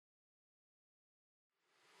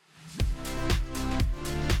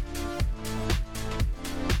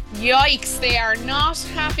Yikes, they are not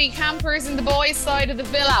happy campers in the boys' side of the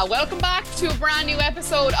villa. Welcome back to a brand new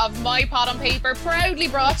episode of My Pod on Paper, proudly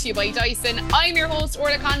brought to you by Dyson. I'm your host,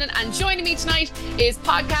 Orla Condon, and joining me tonight is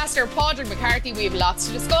podcaster Padraig McCarthy. We have lots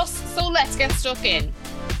to discuss, so let's get stuck in.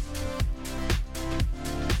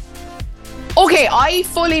 Okay, I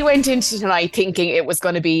fully went into tonight thinking it was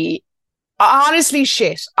going to be honestly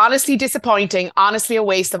shit, honestly disappointing, honestly a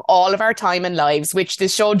waste of all of our time and lives, which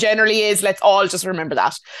this show generally is. Let's all just remember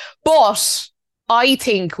that. But I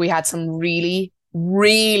think we had some really,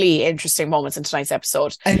 really interesting moments in tonight's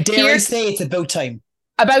episode. And dare I say it's about time.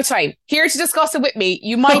 About time. Here to discuss it with me,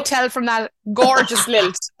 you might tell from that gorgeous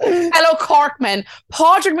lilt, hello Corkman,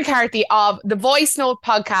 Padraig McCarthy of the Voice Note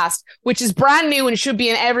podcast, which is brand new and should be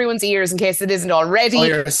in everyone's ears in case it isn't already. Oh,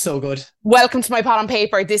 you're so good. Welcome to My Pod on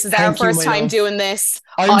Paper. This is our first time doing this.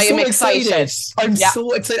 I am excited. I'm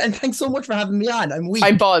so excited. And thanks so much for having me on. I'm weak.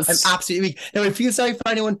 I'm buzzed. I'm absolutely weak. Now, I feel sorry for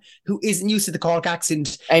anyone who isn't used to the Cork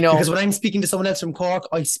accent. I know. Because when I'm speaking to someone else from Cork,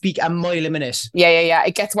 I speak a mile a minute. Yeah.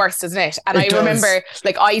 It gets worse, doesn't it? And I remember,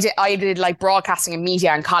 like, I did like broadcasting and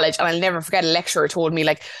media in college, and I'll never forget a lecturer told me,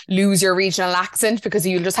 like, lose your regional accent because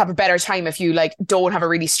you'll just have a better time if you, like, don't have a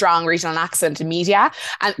really strong regional accent in media.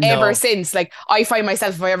 And ever since, like, I find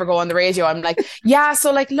myself, if I ever go on the radio, I'm like, yeah,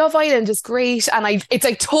 so like Love Island is great, and it's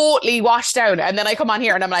like totally washed down, and then I come on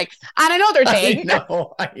here and I'm like, and another thing,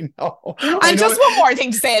 I know. And just one more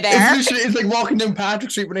thing to say there. It's like walking down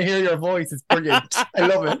Patrick Street when I hear your voice. It's brilliant. I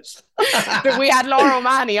love it. We had Laura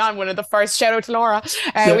O'Mahony on one of the first, shout out to Laura.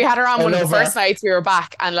 We had her on one of the first nights we were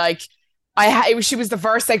back, and like she was the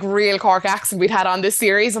first like real Cork accent we'd had on this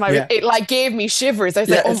series, and it like gave me shivers. I was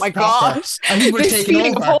like, oh my gosh, and we were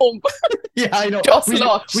taking over. Home. Yeah, I know.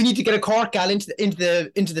 We need to get a Cork gal into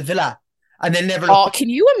the villa, and then never. Oh, can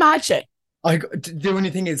you imagine? The only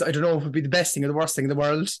thing is, I don't know if it would be the best thing or the worst thing in the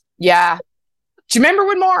world. Yeah. Do you remember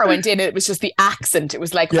when Maura went in? It was just the accent. It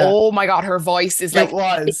was like, oh my God, her voice is like,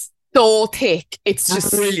 it's so thick. It's just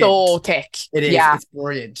so thick. It is. Yeah. It's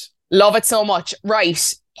brilliant. Love it so much. Right.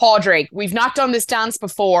 Padraig, we've not done this dance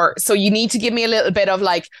before, so you need to give me a little bit of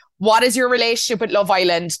like, what is your relationship with Love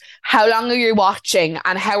Island? How long are you watching?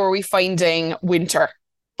 And how are we finding winter?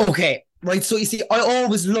 Okay. Right, so you see, I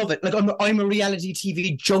always love it. Like, I'm a reality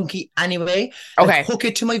TV junkie anyway. Okay. Like, hook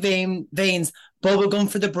it to my veins, bubblegum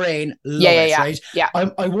for the brain. Love it, right? Yeah.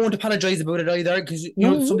 I won't apologize about it either, because you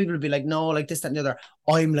know some people will be like, no, like this, that, and the other.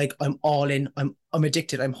 I'm all in. I'm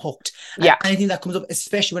addicted. I'm hooked. Yeah. And anything that comes up,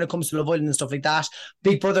 especially when it comes to Love Island and stuff like that.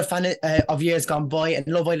 Big Brother fan of years gone by, and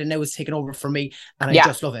Love Island now is taking over for me, and I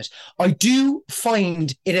just love it. I do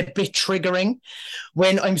find it a bit triggering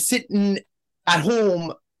when I'm sitting at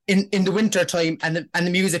home in the winter time and the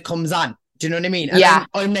music comes on. Do you know what I mean? And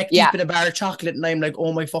I'm neck deep in a bar of chocolate, and I'm like,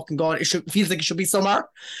 oh my fucking God, feels like it should be summer.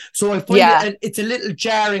 So I find it's a little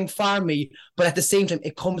jarring for me, but at the same time,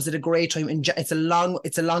 it comes at a great time, and it's a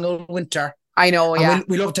long old winter. I know, and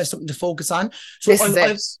we love to have something to focus on. So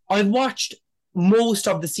I've watched most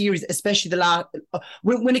of the series, especially the last.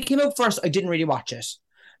 When it came out first, I didn't really watch it.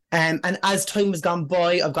 And as time has gone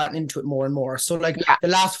by, I've gotten into it more and more. So like the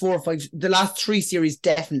last 3 series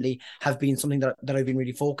definitely have been something that I've been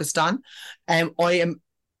really focused on. I am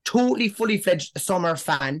totally fully fledged summer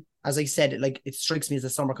fan. As I said, it strikes me as a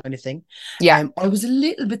summer kind of thing. Yeah. I was a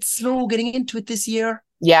little bit slow getting into it this year.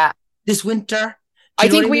 Yeah. This winter. I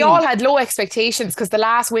think we all had low expectations because the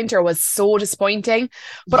last winter was so disappointing.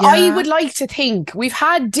 But I would like to think we've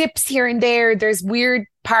had dips here and there. There's weird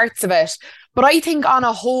parts of it. But I think on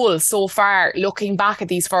a whole, so far, looking back at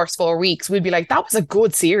these first 4 weeks, we'd be like, that was a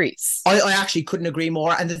good series. I actually couldn't agree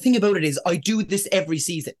more. And the thing about it is, I do this every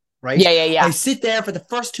season, right? Yeah. I sit there for the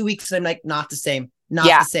first 2 weeks and I'm like, not the same.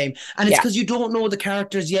 The same. And it's because you don't know the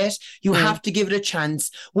characters yet. You have to give it a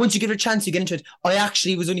chance. Once you give it a chance, you get into it. I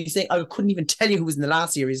actually was only saying, I couldn't even tell you who was in the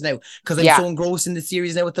last series now, because I'm so engrossed in the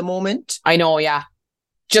series now at the moment. I know, yeah.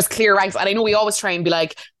 Just clear ranks. And I know we always try and be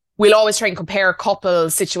like, we'll always try and compare couple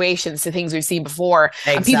situations to things we've seen before.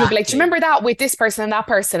 Exactly. And people will be like, do you remember that with this person and that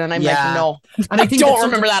person? And I'm like, no. And I don't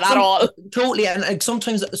remember that at all. Totally. And like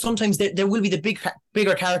sometimes there will be the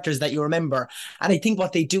bigger characters that you remember. And I think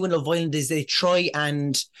what they do in Love Island is they try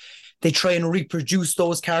and reproduce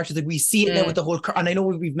those characters. That we see it now with the whole, and I know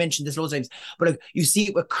we've mentioned this loads of times, but like you see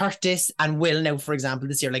it with Curtis and Will now, for example,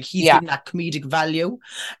 this year. Like he's getting that comedic value.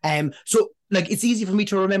 So like it's easy for me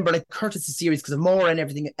to remember like Curtis's series because of Maura and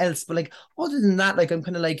everything else. But like other than that, like I'm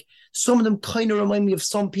kind of like, some of them kind of remind me of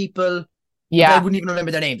some people. I wouldn't even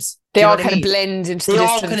remember their names. They Do you know all what I kind of mean? blend into They the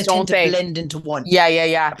all kind distance, of don't tend to they? blend into one. Yeah, yeah,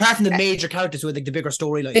 yeah. Apart from the major characters who are like the bigger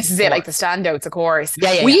storylines, This is of it, like the course. standouts, of course.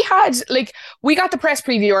 Yeah, yeah, yeah. We had like we got the press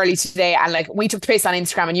preview early today, and like we took the piss on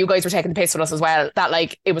Instagram, and you guys were taking the piss with us as well. That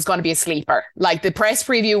like it was going to be a sleeper. Like the press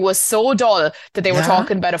preview was so dull that they were Yeah.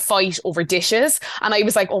 talking about a fight over dishes, and I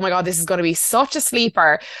was like, oh my god, this is going to be such a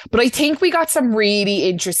sleeper. But I think we got some really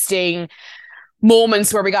interesting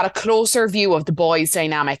moments where we got a closer view of the boys'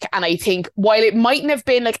 dynamic. And I think while it mightn't have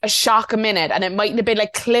been like a shock a minute and it mightn't have been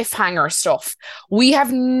like cliffhanger stuff, we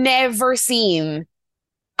have never seen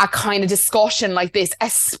a kind of discussion like this,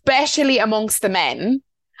 especially amongst the men.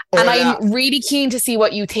 And yeah. I'm really keen to see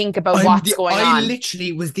what you think about what's going on. I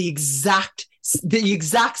literally was the exact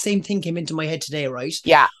same thing came into my head today, right?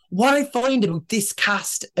 Yeah. What I find about this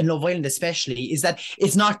cast in Love Island especially is that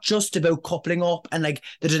it's not just about coupling up and like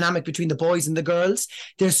the dynamic between the boys and the girls.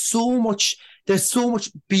 There's so much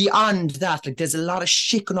beyond that. Like there's a lot of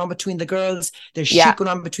shit going on between the girls. There's shit going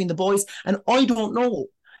on between the boys. And I don't know.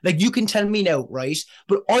 Like you can tell me now, right?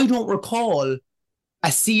 But I don't recall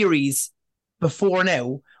a series before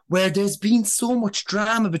now where there's been so much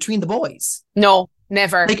drama between the boys. No.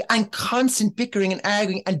 Never. Like, and constant bickering and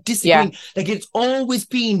arguing and disagreeing. Like, it's always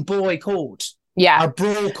been boy code. Yeah. Or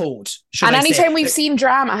bro code. And anytime we've seen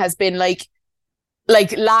drama has been like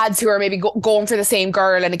lads who are maybe going for the same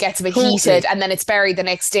girl and it gets a bit heated and then it's buried the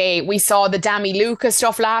next day. We saw the Dami Luca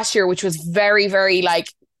stuff last year, which was very, very like,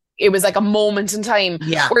 it was like a moment in time.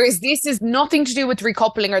 Yeah. Whereas this is nothing to do with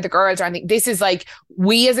recoupling or the girls or anything. This is like,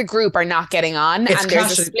 we as a group are not getting on and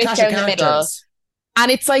there's a split down the middle. And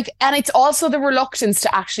it's like, and it's also the reluctance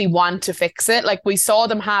to actually want to fix it. Like we saw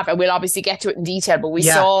them have, and we'll obviously get to it in detail, but we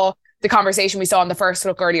saw the conversation we saw in the first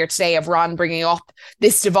look earlier today of Ron bringing up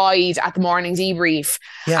this divide at the morning debrief.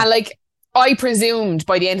 Yeah. And like, I presumed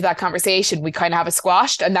by the end of that conversation, we kind of have it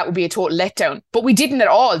squashed and that would be a total letdown. But we didn't at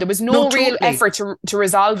all. There was no real effort to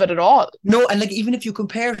resolve it at all. No, and like even if you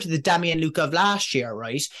compare it to the Dami and Luca of last year,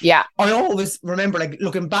 right? Yeah. I always remember like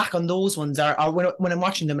looking back on those ones or when I'm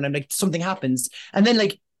watching them and I'm like, something happens. And then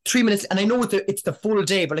like 3 minutes, and I know it's the full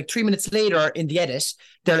day, but like 3 minutes later in the edit,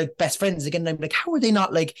 they're like best friends again. And I'm like, how are they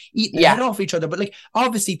not like eating their head off each other? But like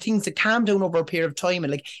obviously things that calm down over a period of time, and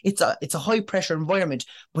like it's a high pressure environment,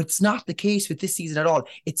 but it's not the case with this season at all.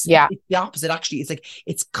 It's the opposite actually. It's like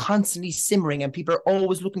it's constantly simmering, and people are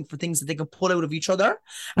always looking for things that they can pull out of each other.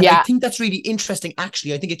 And I think that's really interesting.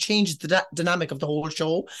 Actually, I think it changes the dynamic of the whole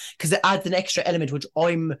show because it adds an extra element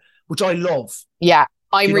which I love. Yeah.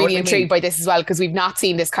 I'm really intrigued by this as well because we've not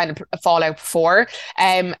seen this kind of fallout before.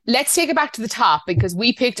 Let's take it back to the top because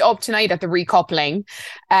we picked up tonight at the recoupling.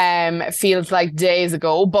 Feels like days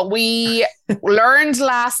ago, but we learned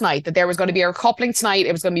last night that there was going to be a recoupling tonight.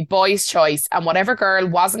 It was going to be boys' choice, and whatever girl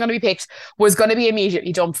wasn't going to be picked was going to be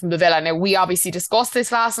immediately dumped from the villa. Now, we obviously discussed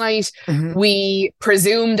this last night. Mm-hmm. We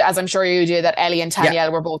presumed, as I'm sure you did, that Ellie and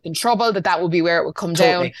Tanyel were both in trouble, that would be where it would come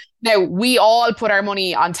down. Now, we all put our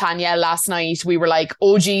money on Tanyel last night. We were like,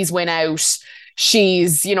 OG's win out.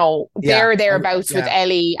 She's, thereabouts with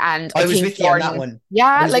Ellie. And I was with you on that one.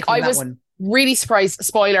 Yeah, I was really surprised.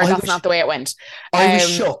 Spoiler, that's not the way it went. I was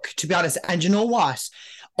shocked, to be honest. And you know what?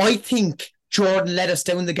 I think Jordan led us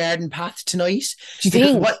down the garden path tonight. Do you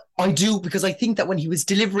think? I do, because I think that when he was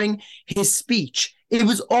delivering his speech, it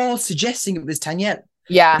was all suggesting it was Tanyel.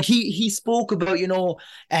 Yeah. He spoke about,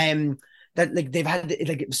 that like they've had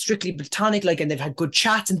like it was strictly platonic, like, and they've had good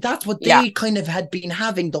chats, and that's what they kind of had been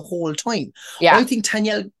having the whole time. Yeah, I think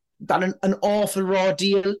Tanyel got an awful raw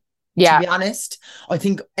deal. Yeah, to be honest, I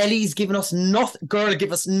think Ellie's given us nothing. Girl,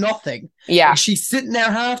 give us nothing. Yeah, like, she's sitting there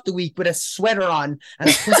half the week with a sweater on and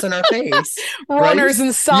a puss on her face, runners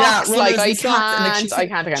and socks. Yeah, like I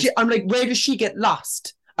can't. I'm like, where does she get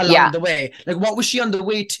lost along the way? Like, what was she on the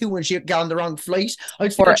way to when she got on the wrong flight? I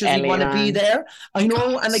just think she doesn't want to be there. I know.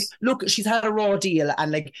 God. And like, look, she's had a raw deal,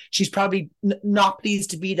 and like, she's probably not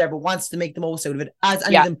pleased to be there, but wants to make the most out of it, as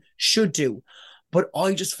any of them should do. But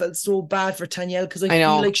I just felt so bad for Tanyel because I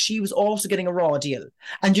feel like she was also getting a raw deal.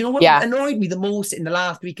 And you know what annoyed me the most in the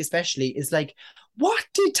last week, especially, is like, what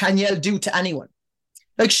did Tanyel do to anyone?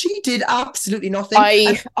 Like, she did absolutely nothing.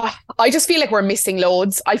 I just feel like we're missing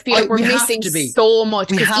loads. I feel like we're missing so much.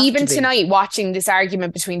 Because even tonight, watching this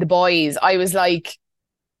argument between the boys, I was like,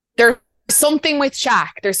 there's something with Shaq.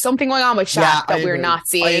 There's something going on with Shaq that we're not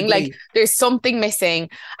seeing. Like, there's something missing.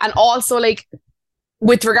 And also, like,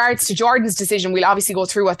 with regards to Jordan's decision, we'll obviously go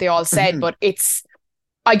through what they all said, but it's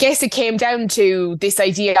I guess it came down to this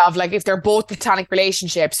idea of like, if they're both platonic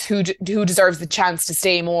relationships, who deserves the chance to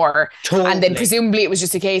stay more? Totally. And then presumably it was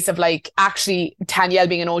just a case of like, actually Tanyel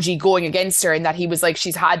being an OG going against her, and that he was like,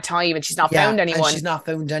 she's had time and she's not found anyone. And she's not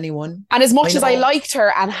found anyone. And as much as I liked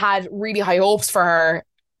her and had really high hopes for her,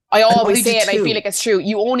 I always say it, and I feel like it's true.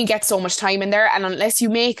 You only get so much time in there, and unless you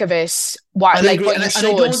make of it what you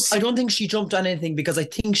should. I don't think she jumped on anything, because I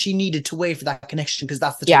think she needed to wait for that connection, because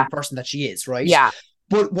that's the type of person that she is, right? Yeah.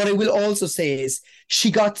 But what I will also say is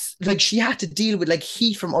she had to deal with like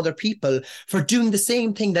heat from other people for doing the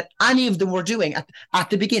same thing that any of them were doing at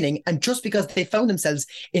the beginning. And just because they found themselves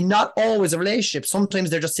in not always a relationship, sometimes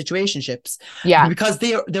they're just situationships. Yeah. Because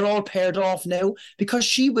they're all paired off now, because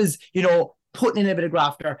she was, putting in a bit of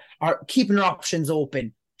grafter or keeping her options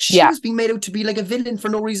open. She was being made out to be like a villain for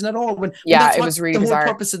no reason at all. When that's it was really bizarre. The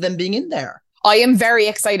whole purpose of them being in there. I am very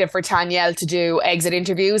excited for Tanyel to do exit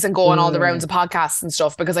interviews and go on all the rounds of podcasts and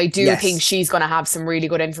stuff, because I do think she's going to have some really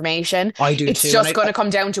good information. I do It's too. just going to come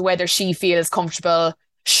down to whether she feels comfortable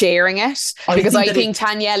sharing it, because I think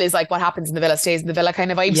Tanyel is like, what happens in the villa stays in the villa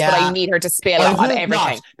kind of vibes, but I need her to spill on everything.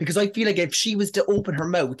 Not, because I feel like if she was to open her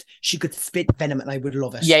mouth, she could spit venom, and I would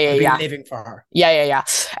love it. I'd be living for her.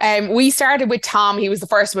 We started with Tom. He was the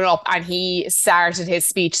first one up, and he started his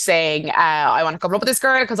speech saying, I want to couple up with this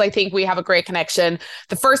girl because I think we have a great connection.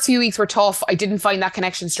 The first few weeks were tough. I didn't find that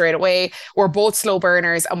connection straight away. We're both slow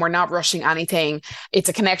burners and we're not rushing anything. It's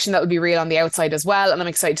a connection that will be real on the outside as well, and I'm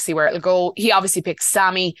excited to see where it'll go. He obviously picked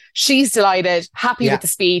Sammy. She's delighted, happy with the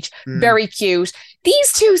speech, very cute.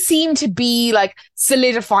 These two seem to be like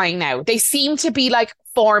solidifying now. They seem to be like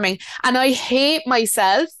forming, and I hate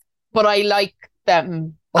myself, but I like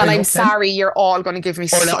them. I'm sorry, you're all going to give me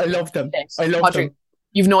I love them. I love them.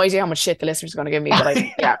 You've no idea how much shit the listeners are going to give me. But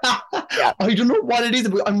I don't know what it is,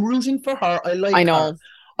 but I'm rooting for her. I know. Her.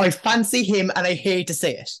 I fancy him, and I hate to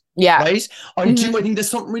say it. Yeah. Right? I do. I think there's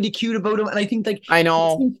something really cute about him, and I think like I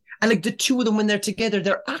know. And like the two of them, when they're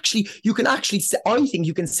together, I think you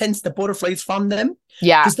can sense the butterflies from them.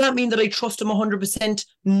 Yeah. Does that mean that I trust him 100%?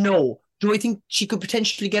 No. Do I think she could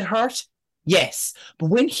potentially get hurt? Yes.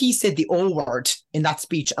 But when he said the O word in that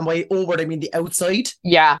speech, and by O word I mean the outside.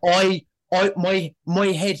 Yeah. My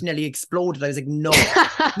head nearly exploded. I was like, no,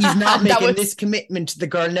 he's not making this commitment to the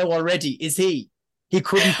girl now already, is he? He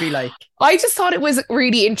couldn't be like. I just thought it was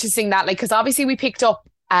really interesting that, like, because obviously we picked up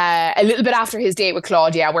a little bit after his date with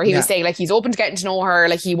Claudia, where he was saying like he's open to getting to know her,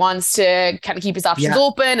 like he wants to kind of keep his options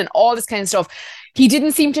open and all this kind of stuff. He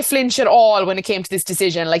didn't seem to flinch at all when it came to this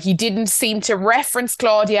decision. Like he didn't seem to reference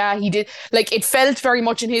Claudia. He did, like, it felt very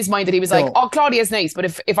much in his mind that he was like, oh, Claudia's nice, but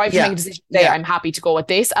if I have to make a decision today, I'm happy to go with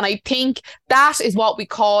this. And I think that is what we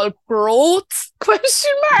call growth,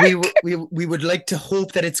 question mark. We would like to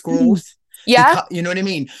hope that it's growth. Yeah. You know what I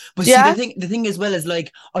mean? But see, the thing as well is,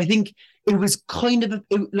 like, I think it was kind of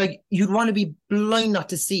like you'd want to be blind not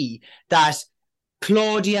to see that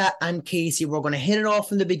Claudia and Casey were going to hit it off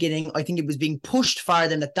from the beginning. I think it was being pushed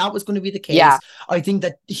farther and that was going to be the case. Yeah. I think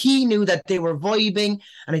that he knew that they were vibing,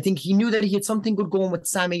 and I think he knew that he had something good going with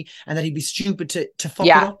Sammy, and that he'd be stupid to fuck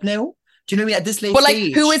it up now. Do you know what I mean? At this late stage. But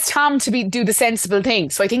like, who is Tom to do the sensible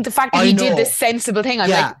thing? So I think the fact that he did this sensible thing, I'm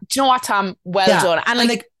like, do you know what, Tom? Well done. And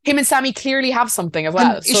like him and Sammy clearly have something as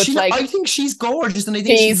well. So it's like, I think she's gorgeous, and I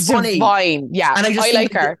think she's funny. Fine. Yeah. And I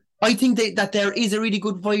like her. I think that there is a really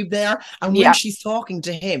good vibe there. And when she's talking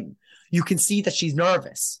to him, you can see that she's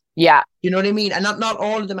nervous. Yeah. You know what I mean? And not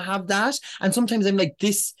all of them have that. And sometimes I'm like,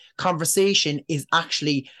 this conversation is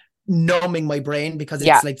actually numbing my brain, because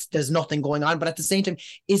it's like there's nothing going on. But at the same time,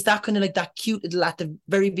 is that kind of like that cute little at the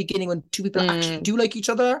very beginning when two people actually do like each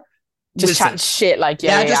other? Just chatting shit, like,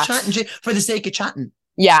 just chatting shit for the sake of chatting.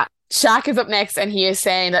 Yeah. Shaq is up next, and he is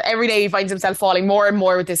saying that every day he finds himself falling more and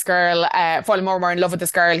more with this girl, falling more and more in love with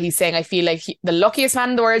this girl. He's saying, I feel like the luckiest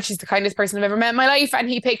man in the world. She's the kindest person I've ever met in my life. And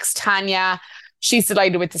he picks Tanya. She's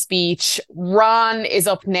delighted with the speech. Ron is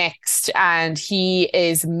up next, and he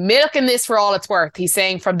is milking this for all it's worth. He's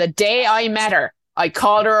saying, from the day I met her, I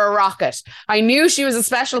called her a rocket. I knew she was a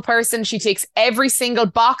special person. She ticks every single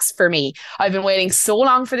box for me. I've been waiting so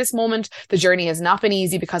long for this moment. The journey has not been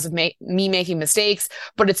easy because of me making mistakes,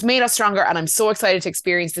 but it's made us stronger, and I'm so excited to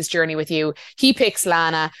experience this journey with you. He picks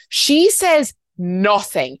Lana. She says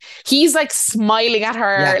nothing. He's like smiling at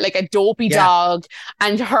her like a dopey dog,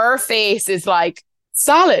 and her face is like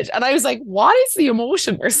solid. And I was like, what is the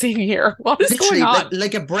emotion we're seeing here? What is going on?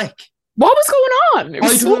 Like a brick. What was going on? It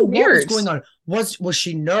was so weird. What was going on? Was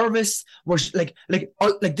she nervous? Was she, like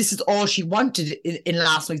this is all she wanted in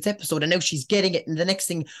last night's episode, and now she's getting it, and the next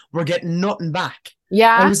thing we're getting nothing back.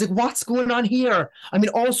 Yeah. I was like, what's going on here? I mean,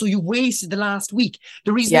 also you wasted the last week.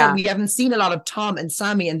 The reason that we haven't seen a lot of Tom and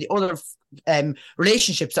Sammy and the other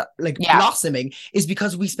relationships blossoming is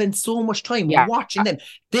because we spent so much time watching them.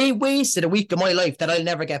 They wasted a week of my life that I'll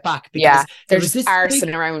never get back, because they're just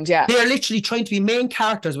arsing around. They're literally trying to be main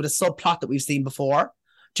characters with a subplot that we've seen before.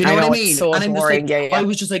 Do you know what I mean? So and I'm boring. just like, I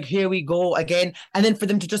was just like, here we go again. And then for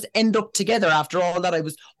them to just end up together after all that, I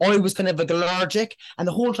was kind of like allergic. And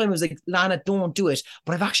the whole time I was like, Lana, don't do it.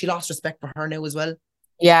 But I've actually lost respect for her now as well.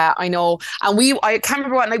 Yeah, I know. And I can't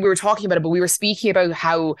remember what night we were talking about it, but we were speaking about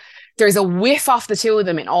how there's a whiff off the two of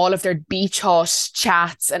them in all of their beach hut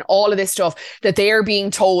chats and all of this stuff, that they are being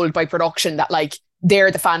told by production that like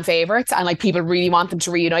they're the fan favorites and like people really want them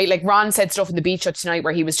to reunite. Like Ron said stuff in the beach hut tonight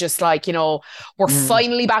where he was just like, you know, we're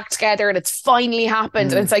finally back together and it's finally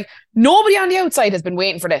happened. And it's like, nobody on the outside has been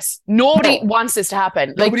waiting for this. Nobody wants this to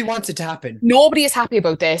happen. Nobody wants it to happen. Nobody is happy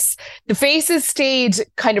about this. The faces stayed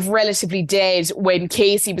kind of relatively dead when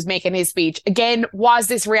Casey was making his speech. Again, was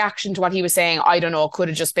this reaction to what he was saying? I don't know. Could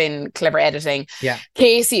have just been clever editing. Yeah.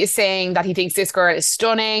 Casey is saying that he thinks this girl is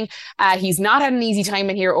stunning. He's not had an easy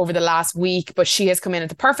time in here over the last week, but she has come in at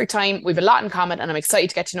the perfect time. We've a lot in common and I'm excited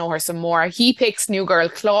to get to know her some more. He picks new girl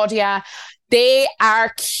Claudia. They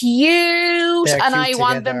are cute, and I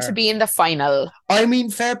want them to be in the final. I mean,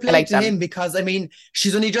 fair play to him, because I mean,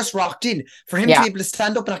 she's only just rocked in. For him to be able to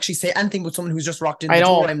stand up and actually say anything with someone who's just rocked in the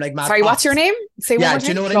door, I'm like, mad. Sorry, what's your name? Say one more do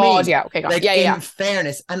you know what Claudia. I mean? Okay, like, in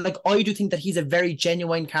fairness, and like, I do think that he's a very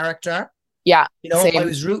genuine character. Yeah, you know, I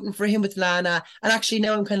was rooting for him with Lana, and actually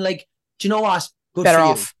now I'm kind of like, do you know what? Good better for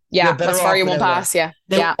off. You. Yeah, that's far you won't pass. Yeah,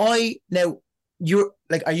 Now you're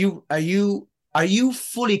like, are you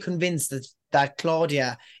fully convinced that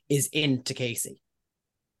Claudia is into Casey?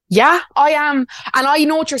 Yeah, I am. And I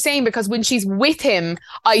know what you're saying, because when she's with him,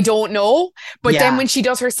 I don't know. But then when she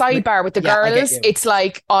does her sidebar with the girls, it's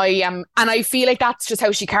like, I am. And I feel like that's just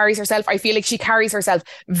how she carries herself. I feel like she carries herself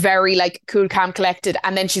very like cool, calm, collected.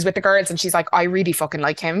 And then she's with the girls and she's like, I really fucking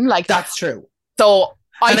like him. Like, that's true. So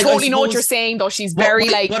I totally know what you're saying, though. She's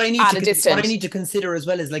very at a distance. What I need to consider as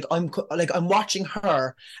well is like I'm watching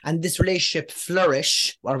her and this relationship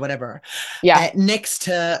flourish or whatever. Yeah. Next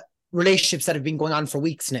to relationships that have been going on for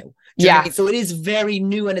weeks now. Yeah. So it is very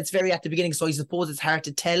new and it's very at the beginning. So I suppose it's hard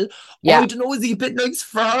to tell. Yeah. I don't know, is he a bit nice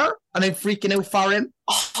for her? And I'm freaking out for him.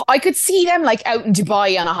 Oh, I could see them like out in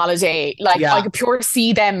Dubai on a holiday. Like I could pure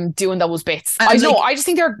see them doing those bits. And I know. I just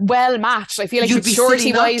think they're well matched. I feel like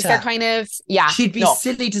maturity wise, they're kind of She'd be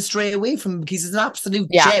silly to stray away from him because he's an absolute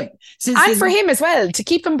gem. And for him as well, to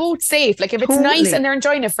keep them both safe. Like if it's nice and they're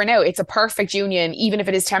enjoying it for now, it's a perfect union, even if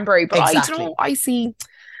it is temporary. But I don't know. I think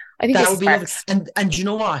that would be lovely. And you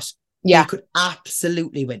know what? Yeah. They could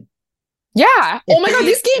absolutely win. Yeah. Oh my God,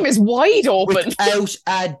 this game is wide open.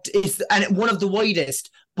 And one of the widest,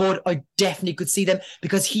 but I definitely could see them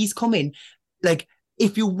because he's coming. Like,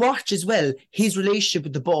 if you watch as well, his relationship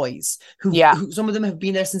with the boys, who some of them have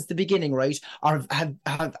been there since the beginning, right? Or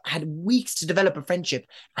have had weeks to develop a friendship,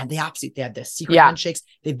 and they had their secret handshakes.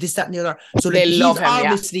 They've this, that, and the other. So they love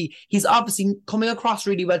him. He's obviously coming across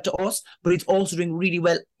really well to us, but he's also doing really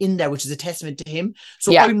well in there, which is a testament to him.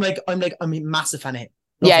 So I'm a massive fan of him.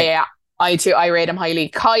 Yeah. I too. I rate him highly.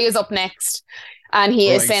 Kai is up next. And he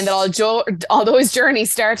is saying that although his journey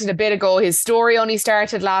started a bit ago, his story only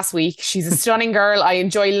started last week. She's a stunning girl. I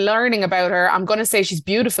enjoy learning about her. I'm going to say she's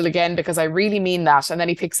beautiful again because I really mean that. And then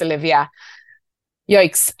he picks Olivia.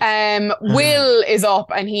 Yikes. Will is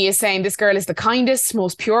up and he is saying this girl is the kindest,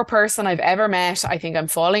 most pure person I've ever met. I think I'm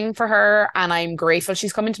falling for her and I'm grateful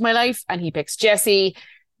she's come into my life. And he picks Jessie.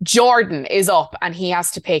 Jordan is up and he has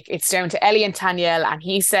to pick. It's down to Ellie and Tanyel, and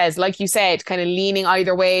he says, like you said, kind of leaning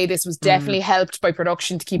either way. This was definitely helped by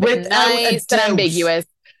production to keep it nice and ambiguous.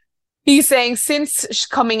 He's saying since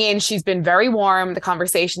coming in, she's been very warm. The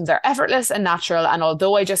conversations are effortless and natural. And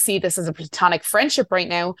although I just see this as a platonic friendship right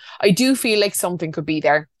now, I do feel like something could be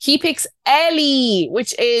there. He picks Ellie,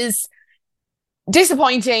 which is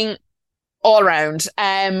disappointing all around.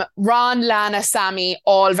 Ron, Lana, Sammy,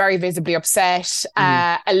 all very visibly upset.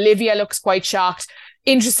 Olivia looks quite shocked.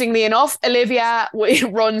 Interestingly enough, Olivia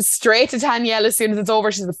runs straight to Tanyel as soon as it's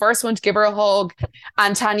over. She's the first one to give her a hug.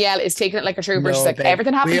 And Tanyel is taking it like a trooper. She's like,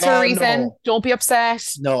 everything happens for a reason. Don't be upset.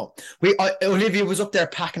 No. Olivia was up there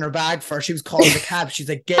packing her bag for her. She was calling the cab. She's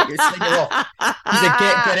like, get your slinger up. She's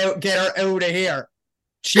like, get her out of here.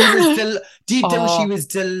 She was still, deep down, she was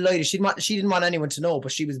delighted. She didn't want anyone to know,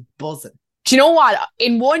 but she was buzzing. Do you know what?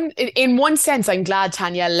 In one sense, I'm glad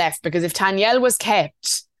Tanyel left, because if Tanyel was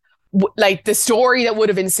kept, like the story that would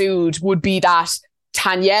have ensued would be that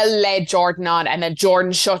Tanyel led Jordan on, and then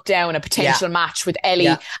Jordan shut down a potential match with Ellie.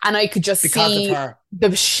 Yeah. And I could just see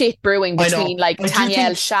the shit brewing between like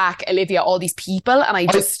Tanyel, Shaq, Olivia, all these people. And I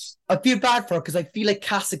feel bad for her because I feel like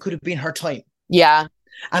Casa could have been her time. Yeah.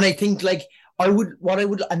 And I think like I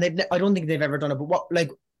don't think they've ever done it, but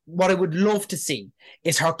what I would love to see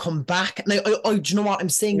is her come back. And do you know what? I'm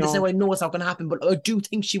saying this now, I know it's not going to happen, but I do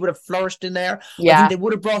think she would have flourished in there. Yeah. I think they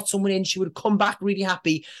would have brought someone in. She would have come back really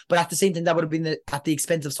happy, but at the same time, that would have been at the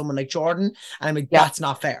expense of someone like Jordan. And I'm like, that's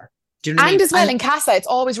not fair. Do you know what I mean? As well, in Casa, it's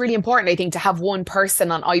always really important, I think, to have one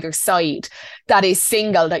person on either side that is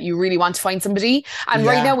single, that you really want to find somebody. And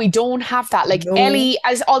right now, we don't have that. Like Ellie,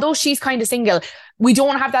 although she's kind of single, we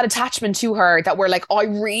don't have that attachment to her that we're like, I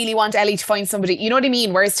really want Ellie to find somebody. You know what I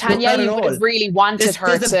mean? Whereas Tanya, you would have really wanted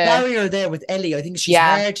her to... There's a barrier there with Ellie. I think she's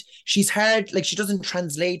hard. She's hard. Like, she doesn't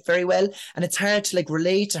translate very well. And it's hard to, like,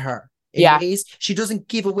 relate to her. Ways. She doesn't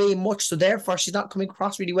give away much, so therefore she's not coming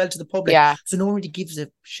across really well to the public. So no one really gives a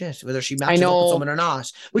shit whether she matches up with someone or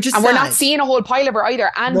not. Which is sad. We're not seeing a whole pile of her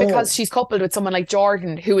either. And because she's coupled with someone like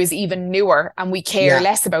Jordan, who is even newer, and we care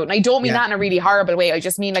less about. And I don't mean that in a really horrible way. I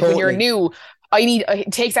just mean like when you're new,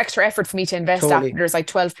 it takes extra effort for me to invest after there's like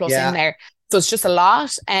 12 plus in there. So it's just a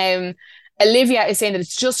lot. Olivia is saying that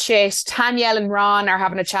it's just shit. Tanyel and Ron are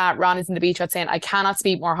having a chat. Ron is in the beach hut saying, I cannot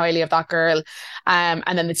speak more highly of that girl.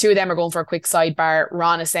 And then the two of them are going for a quick sidebar.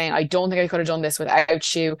 Ron is saying, I don't think I could have done this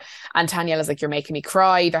without you. And Tanyel is like, you're making me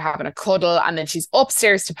cry. They're having a cuddle. And then she's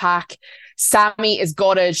upstairs to pack. Sammy is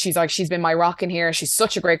gutted. She's like, she's been my rock in here. She's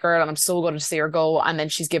such a great girl and I'm so gutted to see her go. And then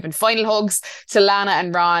she's given final hugs to Lana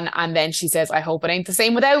and Ron. And then she says, I hope it ain't the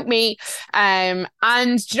same without me. And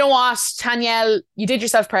do you know what, Tanyel, you did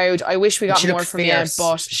yourself proud. I wish we got more from fierce. You,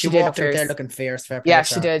 but she walked out there looking fierce. Yeah,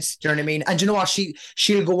 she did. Do you know what I mean? And do you know what?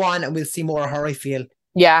 She'll go on and we'll see more of her, I feel.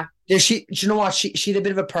 Yeah. Do you know what? She had a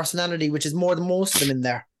bit of a personality, which is more than most of them in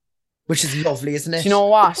there. Which is lovely, isn't it? Do you know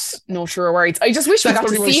what? No truer words. I just wish we got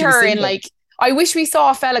to see her in like... I wish we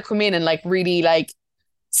saw a fella come in and like really like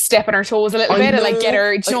step on her toes a little bit and like get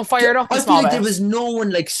her, fired up. I feel like there was no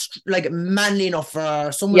one like manly enough for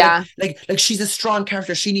her. Someone like she's a strong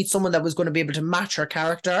character. She needs someone that was going to be able to match her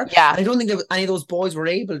character. Yeah, and I don't think any of those boys were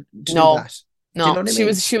able to do that. No, you know I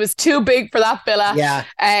mean? she was too big for that villa. Yeah.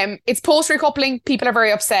 It's post-recoupling. People are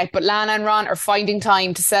very upset, but Lana and Ron are finding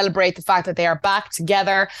time to celebrate the fact that they are back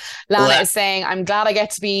together. Lana is saying, I'm glad I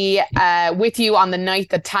get to be with you on the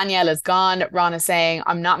night that Tanyel is gone. Ron is saying,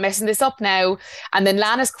 I'm not messing this up now. And then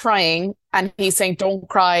Lana's crying and he's saying, don't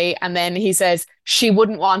cry. And then he says, she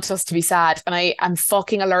wouldn't want us to be sad. And I am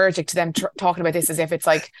fucking allergic to them talking about this as if it's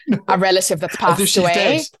like a relative that's passed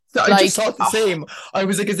away. I just thought the same. I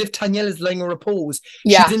was like, as if Tanyel is lying in repose.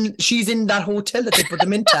 She's in that hotel that they put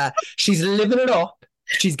them into. She's living it up.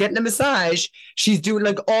 She's getting a massage. She's doing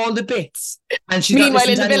like all the bits. And she's meanwhile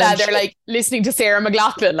in the villa, they're like listening to Sarah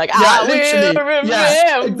McLachlan, like literally,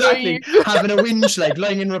 exactly, having a whinge, like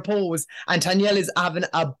lying in repose. And Tanyel is having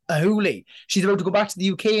a hoolie. She's about to go back to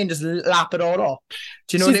the UK and just lap it all up.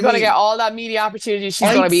 Do you know what I mean? She's going to get all that media opportunity. She's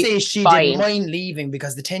going to be say she didn't mind leaving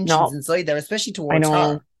because the tension's inside there, especially towards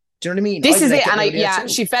her. Do you know what I mean? This is it.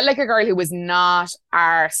 And she felt like a girl who was not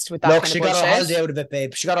arsed with that kind of bullshit. Look, she got her holiday out of it,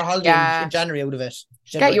 babe. She got her holiday in January out of it.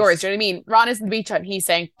 Get yours, do you know what I mean? Ron is in the beach and he's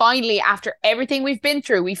saying, finally, after everything we've been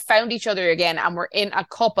through, we found each other again and we're in a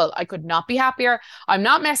couple. I could not be happier. I'm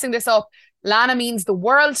not messing this up. Lana means the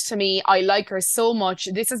world to me. I like her so much.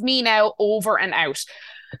 This is me now, over and out.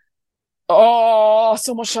 Oh,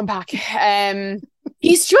 so much to unpack. I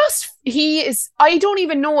don't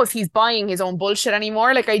even know if he's buying his own bullshit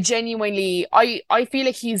anymore. Like I genuinely feel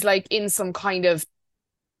like he's like in some kind of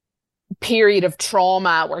period of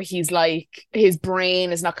trauma where he's like his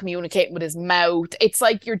brain is not communicating with his mouth. It's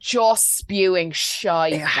like you're just spewing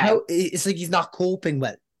shite. It's like he's not coping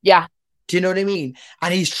well. Yeah. Do you know what I mean?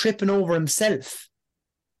 And he's tripping over himself.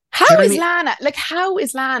 How is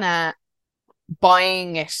Lana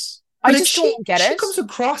buying it? I just don't get it. She comes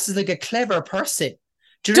across as like a clever person.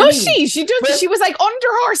 Does she? She does. Well, she was like under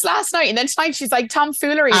horse last night, and then tonight she's like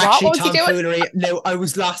tomfoolery. What was he doing? No, I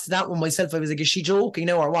was lost in that one myself. I was like, is she joking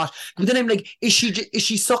now or what? But then I'm like, is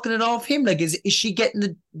she sucking it off him? Like, is she getting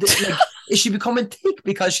the like? Is she becoming thick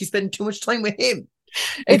because she's spending too much time with him?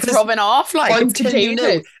 It's rubbing off. Like I'm telling you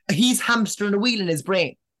now, he's hamstering a wheel in his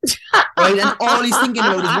brain, right? And all he's thinking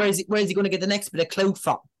about is where is he going to get the next bit of clout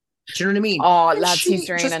from? Do you know what I mean? Oh, lads, he's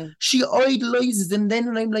draining. She idolizes him then,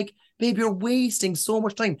 and I'm like, babe, you're wasting so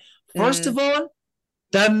much time. First of all,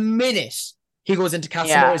 the minute he goes into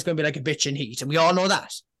Casa, he's going to be like a bitch in heat, and we all know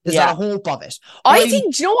that. There's not a hope of it. I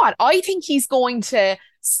think, do you know what? I think he's going to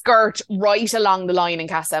skirt right along the line in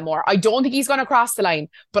Casa Amor. I don't think he's going to cross the line,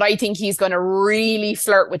 but I think he's going to really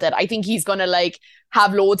flirt with it. I think he's going to like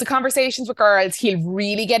have loads of conversations with girls. He'll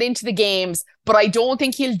really get into the games, but I don't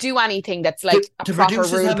think he'll do anything that's like a proper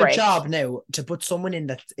producers rule break. A job now to put someone in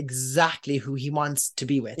that's exactly who he wants to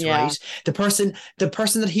be with, right? The person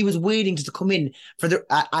that he was waiting to come in for the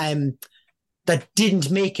that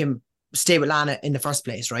didn't make him stay with Lana in the first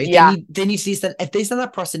place, right? Yeah. They need to see that if they send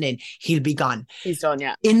that person in, he'll be gone. He's done,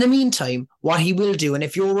 yeah. In the meantime, what he will do, and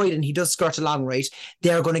if you're right and he does skirt along right,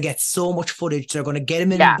 they're going to get so much footage. They're going to get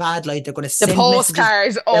him in a bad light. They're going to send the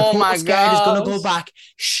postcards. Oh my God. Is going to go back.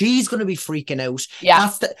 She's going to be freaking out.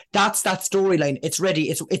 Yeah. That's that storyline. It's ready.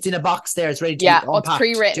 It's in a box there. It's ready to be unpacked. It's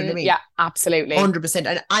pre-written. Do you know what I mean? Yeah, absolutely. 100%.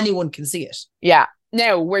 And anyone can see it. Yeah.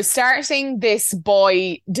 Now, we're starting this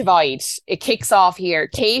boy divide. It kicks off here.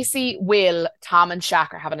 Casey, Will, Tom and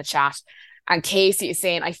Shaq are having a chat. And Casey is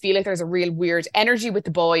saying, I feel like there's a real weird energy with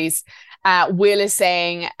the boys. Will is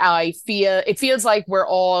saying, it feels like we're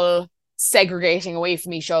all segregating away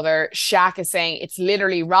from each other. Shaq is saying, it's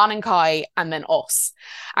literally Ron and Kai and then us.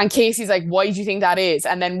 And Casey's like, why do you think that is?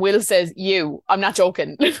 And then Will says, you. I'm not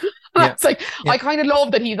joking. It's like, I kind of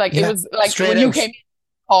love that he's like, it was like, when you came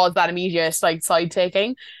cause that immediate like side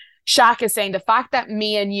taking. Shaq is saying the fact that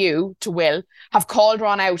me and you, to Will, have called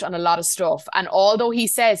Ron out on a lot of stuff, and although he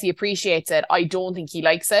says he appreciates it, I don't think he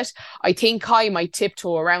likes it. I think Kai might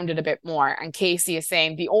tiptoe around it a bit more. And Casey is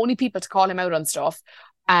saying the only people to call him out on stuff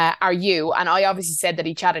are you, and I obviously said that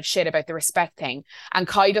he chatted shit about the respect thing, and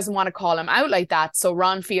Kai doesn't want to call him out like that, so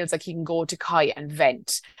Ron feels like he can go to Kai and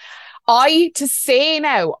vent. I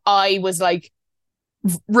was like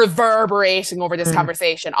reverberating over this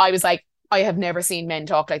conversation. I was like, I have never seen men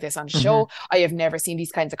talk like this on a show. I have never seen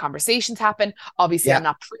these kinds of conversations happen. Obviously, I'm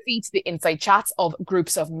not privy to the inside chats of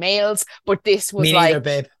groups of males, but this was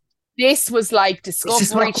this was like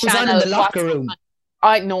Discovery Channel. On in the locker room.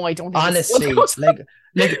 I don't think honestly,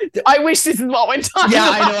 I wish this is what went on. Yeah,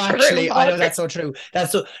 I know, actually. I know, that's so true.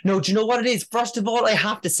 No, do you know what it is? First of all, I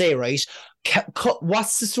have to say, right,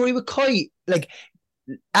 what's the story with Kai? Like,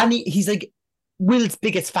 he's like Will's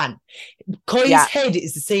biggest fan. Kai's head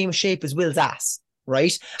is the same shape as Will's ass,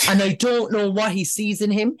 right? And I don't know what he sees in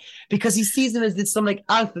him, because he sees him as this some like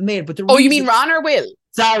alpha male. But you mean Ron or Will?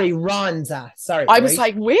 Sorry, Ron's ass. Sorry, I was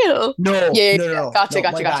like, Will. No.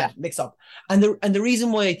 Gotcha. Mix up. And the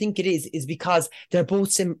reason why I think it is because they're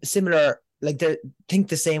both similar. Like, they think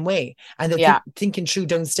the same way, and they're thinking through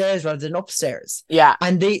downstairs rather than upstairs. Yeah,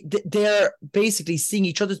 and they're basically seeing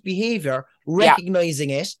each other's behavior, recognizing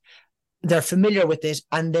it. They're familiar with it,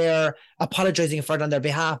 and they're apologizing for it on their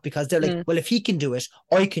behalf, because they're like, well, if he can do it,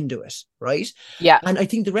 I can do it, right? Yeah. And I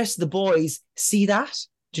think the rest of the boys see that,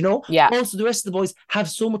 do you know? Yeah. Also, the rest of the boys have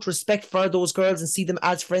so much respect for those girls and see them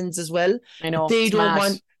as friends as well. I know. They don't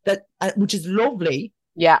want that, which is lovely.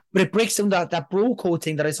 Yeah. But it breaks down that bro code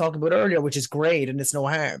thing that I was talking about earlier, which is great, and it's no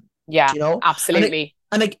harm. Yeah. You know? Absolutely.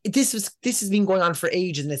 And like this has been going on for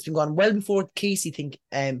ages, and it's been going well before Casey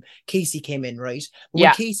came in, right? But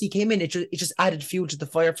when Casey came in, it just added fuel to the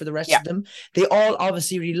fire for the rest of them. They all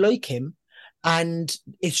obviously really like him, and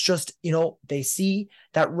it's just, you know, they see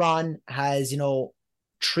that Ron has, you know,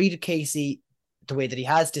 treated Casey the way that he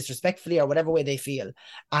has, disrespectfully or whatever way they feel,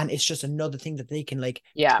 and it's just another thing that they can like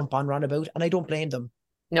jump on Ron about, and I don't blame them.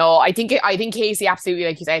 No, I think Casey, absolutely,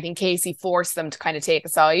 like you said, I think Casey forced them to kind of take a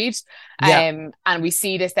side. And we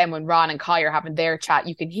see this then when Ron and Kai are having their chat.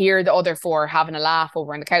 You can hear the other four having a laugh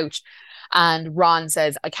over on the couch. And Ron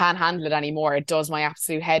says, I can't handle it anymore. It does my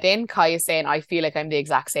absolute head in. Kai is saying, I feel like I'm the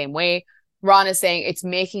exact same way. Ron is saying, it's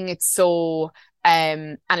making it so...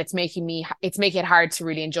 and it's making it hard to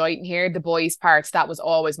really enjoy it in here. The boys' part, that was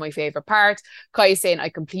always my favorite part. Kai is saying, I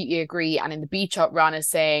completely agree. And in the beach hut, Ron is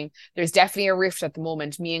saying, there's definitely a rift at the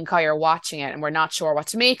moment. Me and Kai are watching it and we're not sure what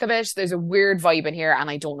to make of it. There's a weird vibe in here and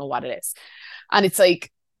I don't know what it is. And it's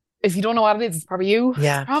like, if you don't know what it is, it's probably you.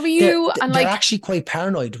 Yeah, probably you. They're actually quite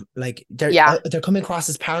paranoid. Like they're coming across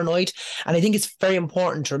as paranoid, and I think it's very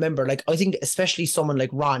important to remember. Like, I think especially someone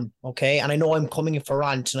like Ron, okay, and I know I'm coming in for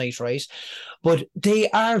Ron tonight, right? But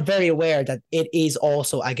they are very aware that it is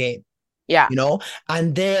also a game. Yeah, you know,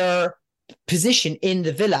 and their position in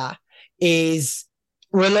the villa is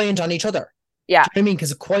reliant on each other. Yeah. Do you know what I mean?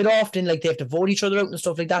 Because quite often, like, they have to vote each other out and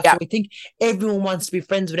stuff like that. So I think everyone wants to be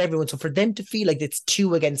friends with everyone. So for them to feel like it's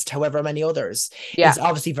two against however many others is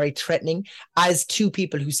obviously very threatening, as two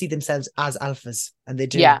people who see themselves as alphas. And they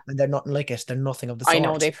do. Yeah. And they're nothing like it. They're nothing of the sort. I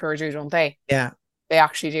know, they sure do, don't they? Yeah. They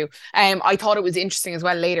actually do. I thought it was interesting as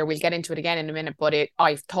well later. We'll get into it again in a minute. But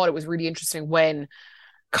I thought it was really interesting when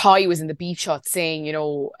Kai was in the beach hut saying, you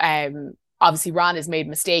know, obviously Ron has made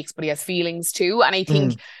mistakes, but he has feelings too. And I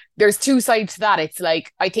think there's two sides to that. It's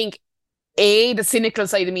like, I think the cynical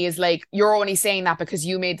side of me is like, you're only saying that because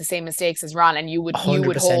you made the same mistakes as Ron, and you would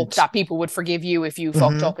 100%. hope that people would forgive you if you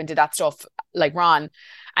fucked up and did that stuff like Ron.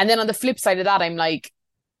 And then on the flip side of that, I'm like,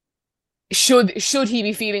 should he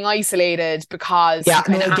be feeling isolated because I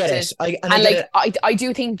get it. I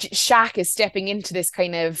do think Shaq is stepping into this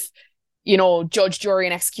kind of, you know, judge, jury,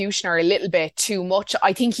 and executioner a little bit too much.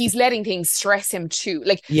 I think he's letting things stress him too.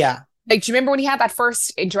 Like, do you remember when he had that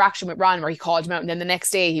first interaction with Ron where he called him out, and then the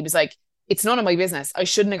next day he was like, it's none of my business, I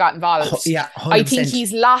shouldn't have got involved. 100%. I think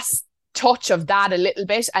he's lost touch of that a little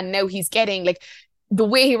bit, and now he's getting like, the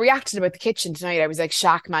way he reacted about the kitchen tonight, I was like,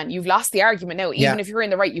 Shaq, man, you've lost the argument now. Even if you're in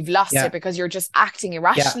the right, you've lost it because you're just acting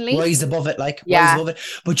irrationally. Rise above it, rise above it.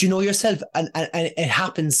 But you know yourself, and it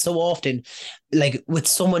happens so often, like with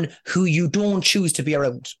someone who you don't choose to be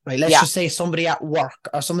around, right? Let's just say somebody at work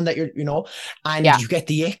or someone that you're, you know, and you get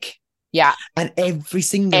the ick. Yeah. And every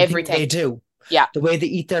single thing they do. Yeah, the way they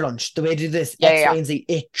eat their lunch, the way they do this, X, Y, and Z,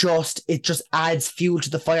 it just adds fuel to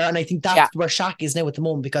the fire. And I think that's where Shaq is now at the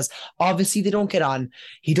moment, because obviously they don't get on.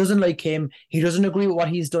 He doesn't like him. He doesn't agree with what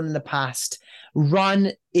he's done in the past.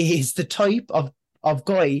 Ron is the type of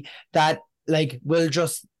guy that like will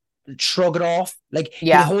just shrug it off. Like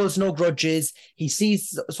he holds no grudges. He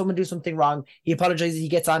sees someone do something wrong, he apologizes, he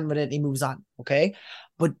gets on with it, and he moves on. Okay.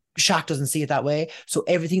 But Shaq doesn't see it that way. So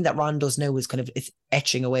everything that Ron does now is kind of, it's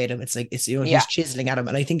etching away at him. It's like, it's, you know, he's chiseling at him.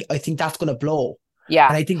 And I think that's going to blow. Yeah.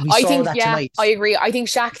 And I think we saw that tonight. I agree. I think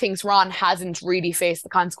Shaq thinks Ron hasn't really faced the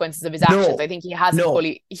consequences of his actions. I think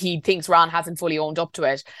he thinks Ron hasn't fully owned up to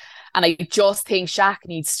it. And I just think Shaq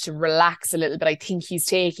needs to relax a little bit. I think he's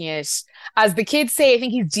taking it, as the kids say, I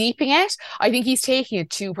think he's deeping it. I think he's taking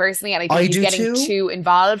it too personally. And I think he's getting too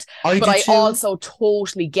involved. But I also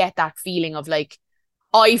totally get that feeling of like,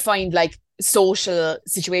 I find like social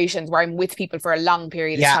situations where I'm with people for a long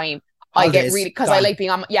period of time, I get really, because I like being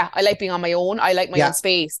on my own. I like my own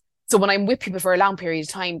space. So when I'm with people for a long period of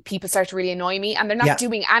time, people start to really annoy me, and they're not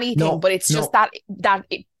doing anything, but it's just that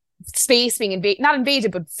space being not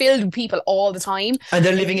invaded, but filled with people all the time. And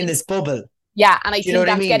they're living in this bubble. Yeah, and I think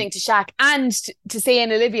that's getting to Shaq. And to say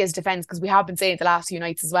in Olivia's defense, because we have been saying it the last few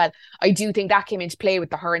nights as well, I do think that came into play with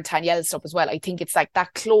the her and Tanyel stuff as well. I think it's like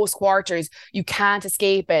that close quarters, you can't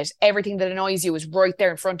escape it. Everything that annoys you is right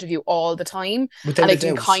there in front of you all the time. Without and I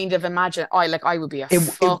can kind of imagine, I would be a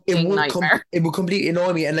fucking nightmare. It would completely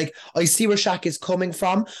annoy me. And like, I see where Shaq is coming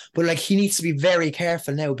from, but like, he needs to be very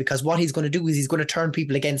careful now, because what he's going to do is he's going to turn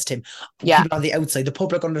people against him. People on the outside, the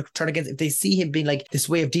public are going to turn against him. If they see him being like this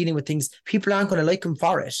way of dealing with things, people aren't going to like him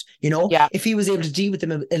for it, you know. If he was able to deal with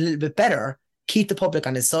them a little bit better, keep the public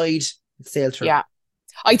on his side, sail through.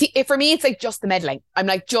 I think for me it's like just the meddling. I'm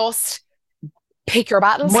like, just pick your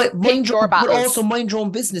battles, pick your battles, but also mind your own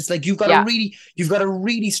business. Like you've got a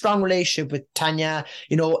really strong relationship with Tanya.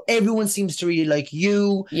 You know, everyone seems to really like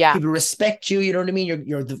you. People respect you. You know what I mean?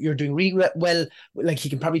 You're doing really well. Like he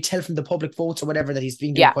can probably tell from the public votes or whatever that he's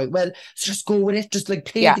been doing quite well. So just go with it. Just like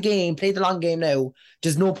play the game, play the long game now.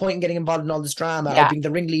 There's no point in getting involved in all this drama or being the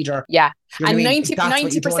ringleader. You know, and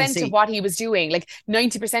 90% of what he was doing, like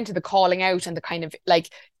 90% of the calling out and the kind of like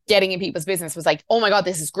getting in people's business was like, oh my God,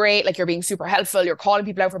 this is great. Like, you're being super helpful. You're calling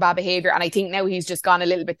people out for bad behavior. And I think now he's just gone a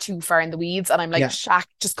little bit too far in the weeds. And I'm like, Shaq,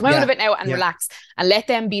 just come out of it now and relax and let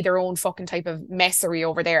them be their own fucking type of messery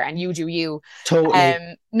over there. And you do you.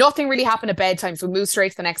 Totally. Nothing really happened at bedtime. So we moved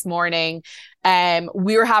straight to the next morning.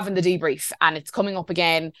 We're having the debrief and it's coming up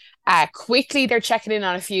again. Quickly, they're checking in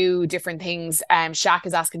on a few different things. Shaq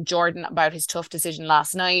is asking Jordan about his tough decision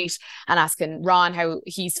last night and asking Ron how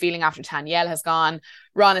he's feeling after Tanyel has gone.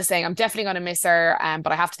 Ron is saying, I'm definitely going to miss her,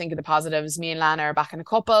 but I have to think of the positives. Me and Lana are back in a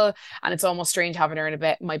couple, and it's almost strange having her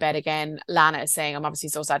in my bed again. Lana is saying, I'm obviously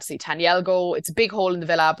so sad to see Tanyel go. It's a big hole in the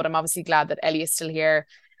villa, but I'm obviously glad that Ellie is still here.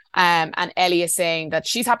 And Ellie is saying that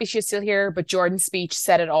she's happy she's still here, but Jordan's speech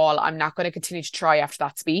said it all. I'm not going to continue to try after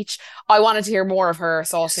that speech. I wanted to hear more of her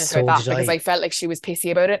sauciness about that because I felt like she was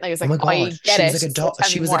pissy about it. And I was like, I get it.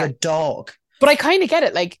 She was like a dog. But I kind of get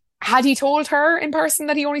it. Like, had he told her in person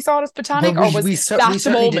that he only saw it as platonic, or was we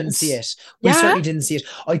certainly didn't see it? We certainly didn't see it.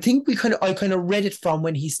 I think I kind of read it from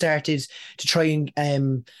when he started to try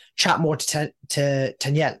and chat more to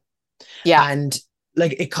Tanyel. Yeah. And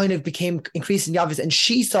like, it kind of became increasingly obvious, and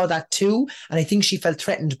she saw that too, and I think she felt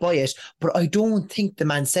threatened by it, but I don't think the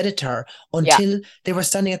man said it to her until they were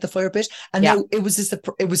standing at the fire pit, and now it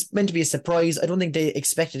was meant to be a surprise. I don't think they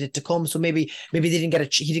expected it to come, so maybe he didn't get a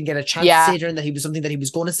chance to say to her, and that he was something that he was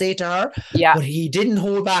going to say to her, but he didn't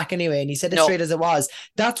hold back anyway, and he said it straight as it was.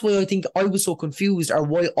 That's why I think I was so confused, or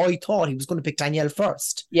why I thought he was going to pick Danielle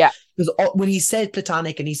first. Because when he said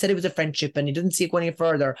platonic and he said it was a friendship and he didn't see it going any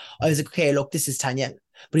further, I was like, okay, look, this is Tanya,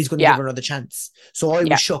 but he's going to give her another chance. So I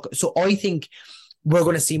was shook. So I think we're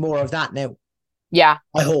going to see more of that now. Yeah.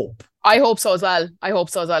 I hope. I hope so as well. And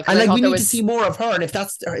like, we need to see more of her. And if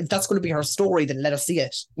that's going to be her story, then let us see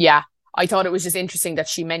it. Yeah. I thought it was just interesting that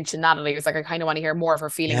she mentioned that, and I was like, I kind of want to hear more of her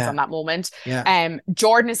feelings on that moment. Yeah.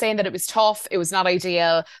 Jordan is saying that it was tough, it was not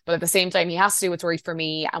ideal, but at the same time, he has to do what's right for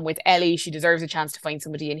me. And with Ellie, she deserves a chance to find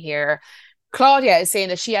somebody in here. Claudia is saying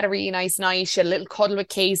that she had a really nice night. She had a little cuddle with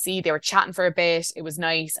Casey. They were chatting for a bit. It was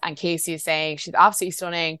nice. And Casey is saying she's absolutely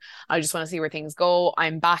stunning. I just want to see where things go.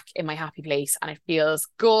 I'm back in my happy place and it feels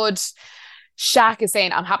good. Shaq is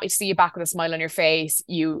saying, I'm happy to see you back with a smile on your face.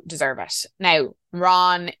 You deserve it. Now,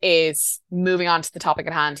 Ron is moving on to the topic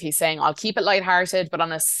at hand. He's saying, I'll keep it lighthearted, but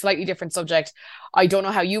on a slightly different subject. I don't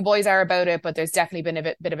know how you boys are about it, but there's definitely been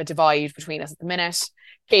a bit of a divide between us at the minute.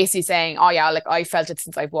 Casey saying, oh yeah, like I felt it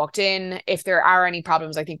since I've walked in. If there are any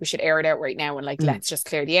problems, I think we should air it out right now and like, let's just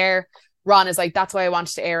clear the air. Ron is like, that's why I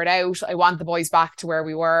wanted to air it out. I want the boys back to where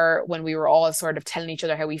we were when we were all sort of telling each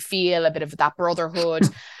other how we feel, a bit of that brotherhood.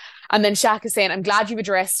 And then Shaq is saying, I'm glad you've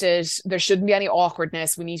addressed it. There shouldn't be any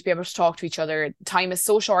awkwardness. We need to be able to talk to each other. Time is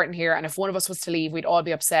so short in here. And if one of us was to leave, we'd all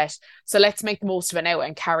be upset. So let's make the most of it now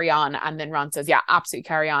and carry on. And then Ron says, yeah, absolutely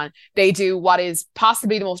carry on. They do what is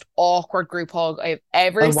possibly the most awkward group hug I've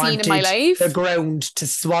ever seen in my life. The ground to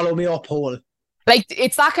swallow me up whole. Like,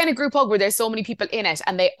 it's that kind of group hug where there's so many people in it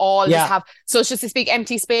and they all just have, so it's just this big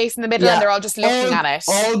empty space in the middle and they're all just looking at it.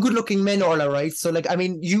 All good looking men, Orla, right? So like, I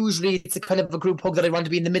mean, usually it's a kind of a group hug that I want to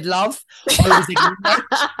be in the middle of. I was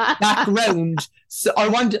like, that ground. So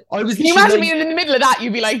Can you imagine being in the middle of that?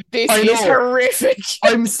 You'd be like, this is horrific.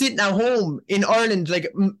 I'm sitting at home in Ireland,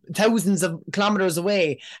 like thousands of kilometers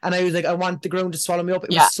away. And I was like, I want the ground to swallow me up. It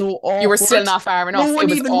was so awful. You were still not far enough. It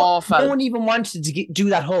was awful. No one even wanted to do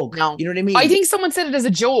that hug. No. You know what I mean? I think someone said it as a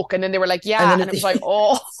joke and then they were like, yeah. And it was like,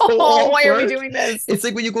 why are we doing this? It's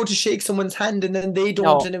like when you go to shake someone's hand and then they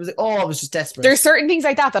don't. And it was like, I was just desperate. There's certain thing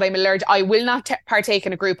like that I'm allergic. I will not partake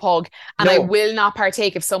in a group hug and I will not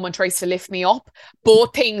partake if someone tries to lift me up.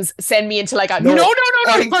 Both things send me into like a no.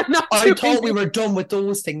 I thought we were done with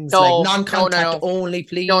those things. Like non-contact only,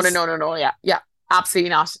 please. No. Yeah. Absolutely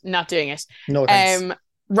not doing it. No thanks.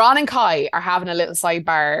 Ron and Kai are having a little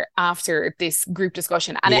sidebar after this group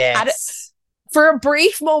discussion. And for a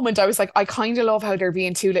brief moment, I was like, I kind of love how they're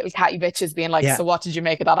being two little catty bitches being like, so what did you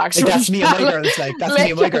make of that actually? That's me and my girls. Like, that's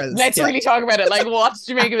me and my girls. Let's really talk about it. Like, what did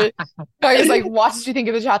you make of it? Kai is like, what did you think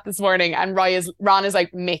of the chat this morning? And Ron is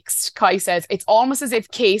like, mixed. Kai says, it's almost as if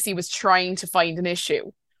Casey was trying to find an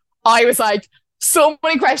issue. I was like, so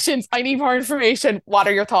many questions. I need more information. What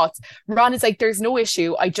are your thoughts? Ron is like, there's no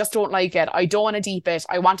issue. I just don't like it. I don't want to deep it.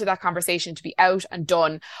 I wanted that conversation to be out and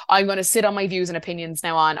done. I'm going to sit on my views and opinions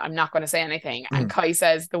now on. I'm not going to say anything. And Kai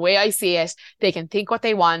says, the way I see it, they can think what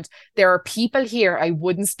they want. There are people here I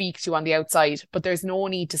wouldn't speak to on the outside, but there's no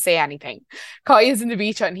need to say anything. Kai is in the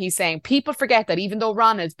beach and he's saying, people forget that even though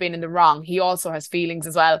Ron has been in the wrong, he also has feelings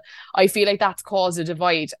as well. I feel like that's caused a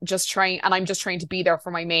divide. I'm just trying to be there for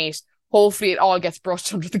my mate. Hopefully it all gets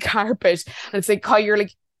brushed under the carpet. And it's like, Kai, you're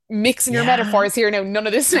like mixing your metaphors here now. None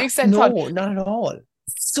of this makes sense. No, not at all.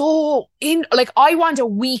 So I want a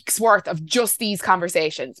week's worth of just these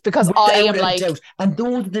conversations because I am like, and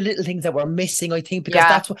those are the little things that we're missing, I think,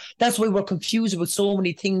 because that's why we're confused with so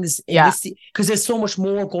many things in this, because there's so much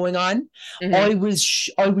more going on. I was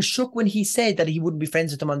shook when he said that he wouldn't be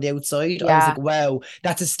friends with them on the outside. I was like, wow,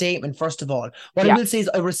 that's a statement. First of all, what I will say is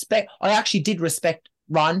I actually did respect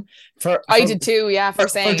Ron I did too, for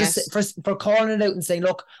saying for calling it out and saying,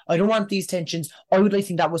 look, I don't want these tensions. I would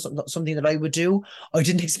think that was something that I would do. I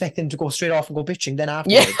didn't expect them to go straight off and go bitching then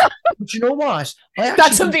afterwards. But you know what?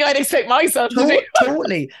 That's something I'd expect myself to do.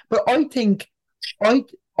 Totally. But I think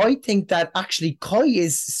that actually Kai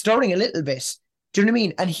is stirring a little bit. Do you know what I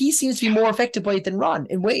mean? And he seems to be more affected by it than Ron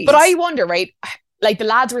in ways. But I wonder, right? Like the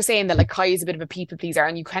lads were saying that like Kai is a bit of a people pleaser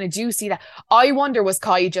and you kind of do see that. I wonder, was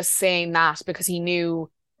Kai just saying that because he knew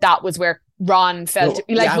that was where Ron felt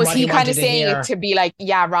was he kind of saying it to be like,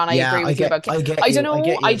 Ron, I agree with you about I don't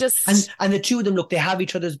know. I just and the two of them, look, they have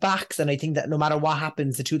each other's backs, and I think that no matter what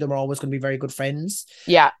happens, the two of them are always going to be very good friends.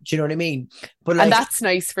 Yeah. Do you know what I mean? But and that's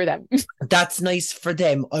nice for them. That's nice for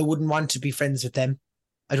them. I wouldn't want to be friends with them.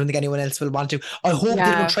 I don't think anyone else will want to. I hope they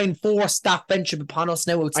don't try and force that friendship upon us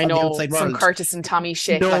now outside the outside world. Some Curtis and Tommy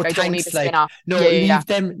shit. No, I don't need to spin off. No, leave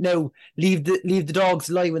them. No, leave the dogs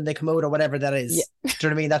lie when they come out or whatever that is. Do you know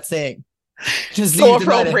what I mean? That's saying. Just So leave them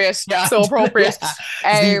at it. appropriate. Yeah. So appropriate.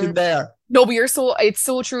 Yeah. Just leave them there. No, but it's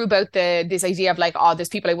so true about this idea of like, oh, there's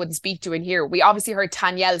people I wouldn't speak to in here. We obviously heard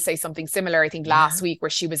Tanyelle say something similar, I think, last week, where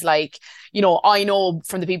she was like, you know, I know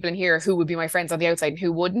from the people in here who would be my friends on the outside and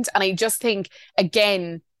who wouldn't. And I just think,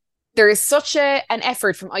 again, there is such an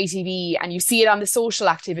effort from ITV, and you see it on the social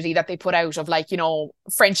activity that they put out of like, you know,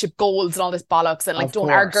 friendship goals and all this bollocks, and like, don't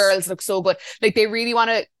our girls look so good? Like, they really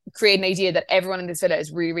want to create an idea that everyone in this villa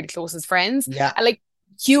is really, really close as friends. Yeah. And like,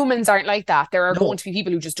 humans aren't like that. There are going to be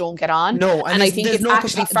people who just don't get on. No, and I think it's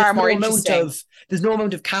actually far more interesting. There's no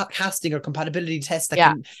amount of casting or compatibility tests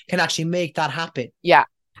that can actually make that happen. Yeah.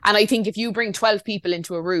 And I think if you bring 12 people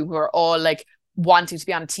into a room who are all like wanting to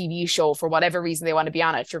be on a TV show for whatever reason they want to be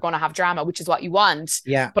on it, you're going to have drama, which is what you want.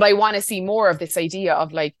 Yeah. But I want to see more of this idea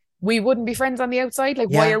of like, we wouldn't be friends on the outside. Like,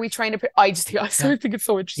 why are we trying to... I think it's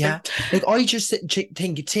so interesting. Yeah. Like, I just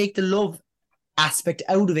think you take the love aspect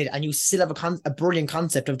out of it and you still have a brilliant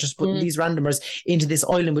concept of just putting these randomers into this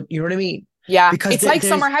island, but you know what I mean? Yeah, because it's like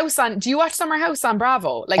Summer House on... Do you watch Summer House on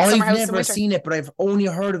Bravo? Like, I've Summer House never seen it, but I've only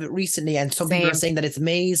heard of it recently, and some people are saying that it's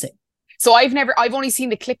amazing. So I've only seen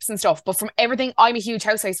the clips and stuff, but from everything, I'm a huge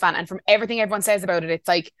Housewives fan, and from everything everyone says about it, it's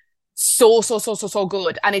like so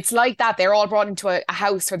good. And it's like that. They're all brought into a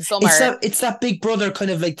house for the summer. It's that Big Brother kind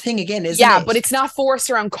of like thing again, isn't it? Yeah, but it's not forced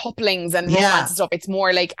around couplings and romance and stuff. It's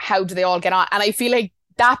more like, how do they all get on? And I feel like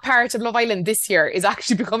that part of Love Island this year is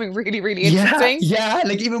actually becoming really, really interesting. Yeah,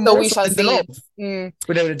 like even more so than Love,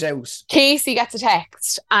 without a doubt. Casey gets a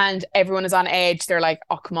text and everyone is on edge. They're like,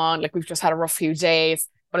 oh, come on, like, we've just had a rough few days,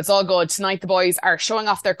 but it's all good. Tonight the boys are showing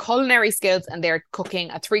off their culinary skills and they're cooking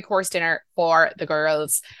a 3-course dinner for the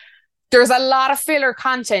girls. There's a lot of filler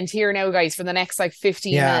content here now, guys, for the next like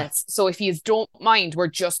 15 minutes. So if you don't mind, we're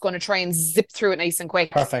just going to try and zip through it nice and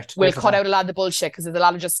quick. Perfect. We'll cut out a lot of the bullshit because there's a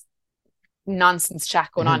lot of just nonsense chat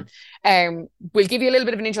going on. We'll give you a little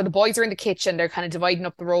bit of an intro. The boys are in the kitchen. They're kind of dividing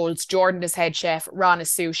up the roles. Jordan is head chef. Ron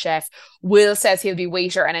is sous chef. Will says he'll be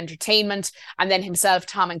waiter and entertainment. And then himself,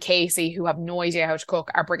 Tom and Casey, who have no idea how to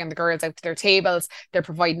cook, are bringing the girls out to their tables. They're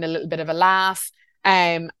providing a little bit of a laugh.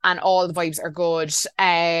 And all the vibes are good.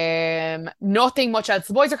 Nothing much else.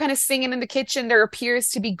 The boys are kind of singing in the kitchen. There appears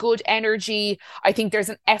to be good energy. I think there's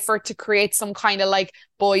an effort to create some kind of like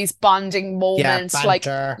boys bonding moment. Yeah, banter. Like,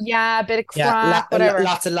 a bit of crap, whatever.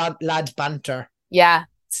 Lots of lad banter. Yeah.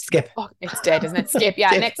 Skip. Oh, it's dead, isn't it? Skip.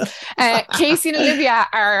 Yeah. Next, Casey and Olivia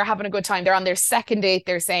are having a good time. They're on their second date.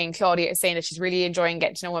 They're saying, Claudia is saying that she's really enjoying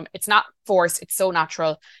getting to know him. It's not forced. It's so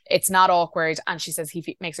natural. It's not awkward. And she says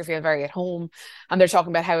he makes her feel very at home. And they're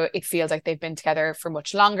talking about how it feels like they've been together for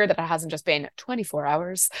much longer, that it hasn't just been 24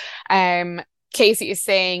 hours. Casey is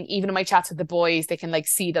saying, even in my chats with the boys, they can like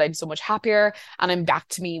see that I'm so much happier and I'm back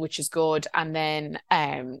to me, which is good. And then,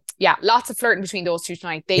 lots of flirting between those two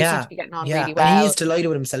tonight. They seem to be getting on really well. And he is delighted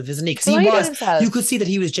with himself, isn't he? Because you could see that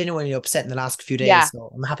he was genuinely upset in the last few days. Yeah.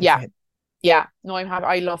 So I'm happy for him. Yeah, no, I'm happy.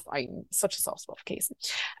 I'm such a soft spot for Casey.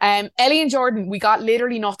 Ellie and Jordan, we got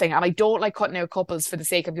literally nothing. And I don't like cutting out couples for the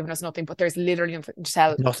sake of giving us nothing, but there's literally nothing to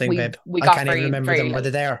tell. Nothing, babe. We I got can't even remember them. Were they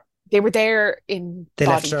there? They were there in They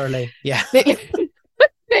left early. Yeah.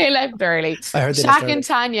 They left early. I heard Shaq and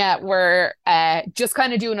Tanya were just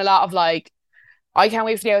kind of doing a lot of like, I can't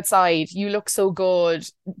wait for the outside. You look so good.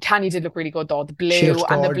 Tanya did look really good though. The blue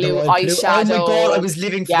and the blue eyeshadow. Oh my God, I was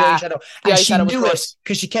living for the eyeshadow. And she knew it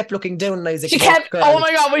because she kept looking down and I was like, oh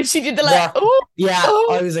my God, when she did the like,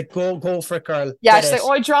 I was like, go for it, girl. Yeah, she's like,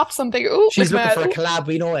 I dropped something. Ooh, she's looking for a collab,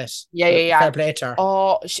 we know it. Yeah. Fair play to her.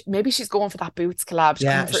 Oh, maybe she's going for that Boots collab. She's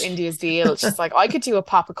going for India's deal. She's like, I could do a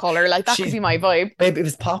pop of colour. Like, that could be my vibe. Babe, it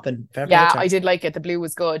was popping. Fair play to her. I did like it. The blue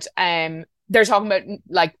was good. They're talking about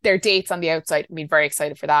like their dates on the outside. I mean, very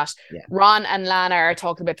excited for that. Yeah. Ron and Lana are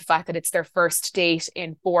talking about the fact that it's their first date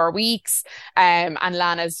in 4 weeks. And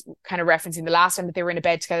Lana's kind of referencing the last time that they were in a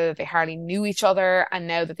bed together, that they hardly knew each other. And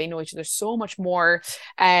now that they know each other so much more.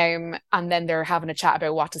 And then they're having a chat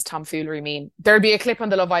about what does tomfoolery mean. There'll be a clip on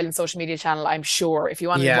the Love Island social media channel, I'm sure. If you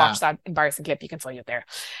want to watch that embarrassing clip, you can find it there.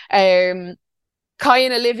 Kai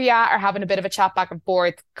and Olivia are having a bit of a chat back and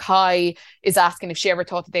forth. Kai is asking if she ever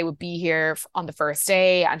thought that they would be here on the first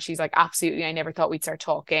day. And she's like, absolutely. I never thought we'd start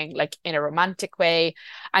talking like in a romantic way.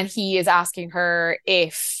 And he is asking her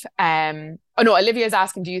if, Olivia is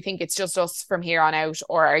asking, do you think it's just us from here on out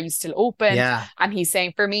or are you still open? Yeah. And he's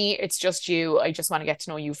saying, for me, it's just you. I just want to get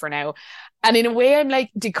to know you for now. And in a way, I'm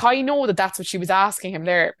like, did Kai know that that's what she was asking him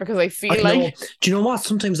there? Because I feel like... Do you know what?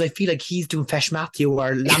 Sometimes I feel like he's doing Fesh Matthew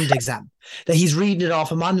or Lambda exam. That he's reading it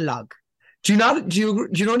off a monologue. Do you know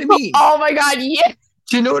what I mean? Oh my God, yes!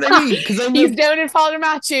 Do you know what I mean? Because he's down in Father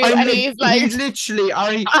Matthew and he's like... He's literally...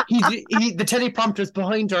 the teleprompter's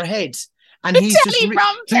behind her head. and he's just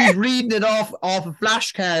teleprompter. he's reading it off a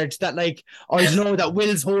flashcard that like I don't know that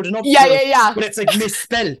Will's holding up. Yeah. But it's like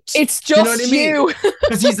misspelt. It's just you. Know what I mean?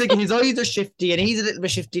 Because he's like his eyes are shifty and he's a little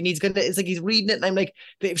bit shifty and it's like he's reading it and I'm like,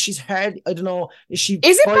 but if she's hard, I don't know, is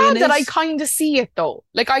it bad that I kind of see it though?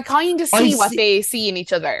 Like I kind of see what they see in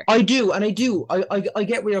each other. I do. I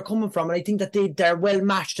get where you're coming from, and I think that they're well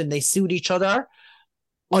matched and they suit each other.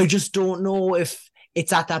 I just don't know if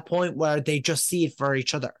it's at that point where they just see it for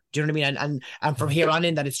each other. Do you know what I mean? And from here on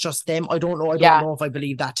in that it's just them. I don't know. I don't know if I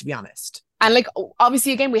believe that, to be honest. And like,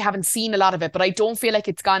 obviously, again, we haven't seen a lot of it, but I don't feel like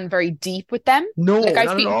it's gone very deep with them. No, like,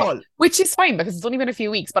 not at all. Which is fine because it's only been a few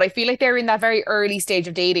weeks, but I feel like they're in that very early stage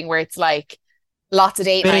of dating where it's like lots of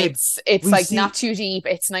date nights. It's like not too deep.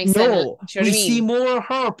 It's nice. No, you know we see more of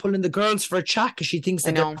her pulling the girls for a chat because she thinks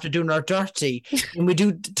that they're doing her dirty. And we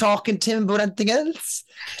do talking to him about anything else.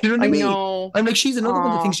 Do you know what I mean? Know. I'm like, she's another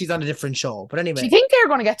one that thinks she's on a different show. But anyway. Do you think they're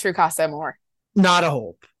going to get through Casa Amor? Not a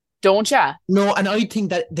hope. Don't ya? No, and I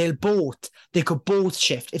think that they could both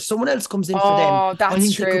shift. If someone else comes in for them, that's I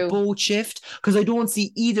think true. they could both shift because I don't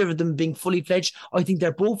see either of them being fully fledged. I think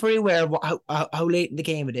they're both very aware of how late in the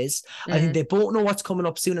game it is. I think they both know what's coming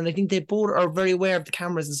up soon, and I think they both are very aware of the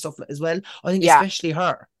cameras and stuff as well. I think especially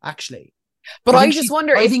her, actually. But I just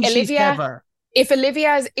wonder if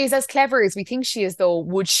Olivia is as clever as we think she is, though,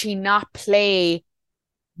 would she not play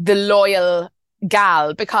the loyal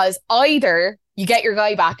gal? Because either you get your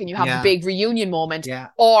guy back and you have a big reunion moment,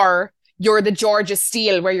 or you're the Georgia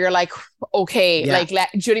Steele where you're like, okay, like, do you know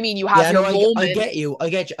what I mean? You have your moment. I get you.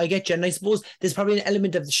 And I suppose there's probably an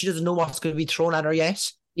element of she doesn't know what's going to be thrown at her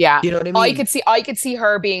yet. Yeah. You know what I mean? I could see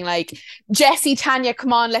her being like, Jesse, Tanya,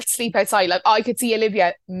 come on, let's sleep outside. Like, I could see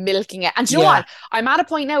Olivia milking it. And do you know what? I'm at a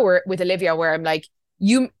point now with Olivia where I'm like,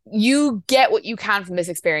 you get what you can from this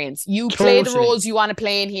experience. You play the roles you want to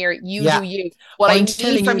play in here. You do you. What I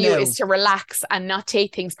need from you is to relax and not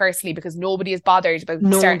take things personally because nobody is bothered about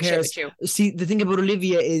starting shit with you. See, the thing about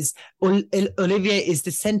Olivia is Olivia is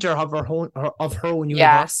the center of her own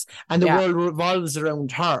universe, and the world revolves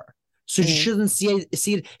around her. So she doesn't see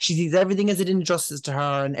it. She sees everything as an injustice to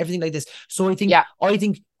her and everything like this. So I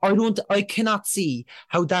cannot see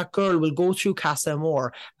how that girl will go through Casa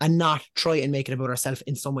Amor and not try and make it about herself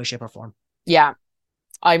in some way, shape, or form. Yeah,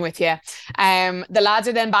 I'm with you. The lads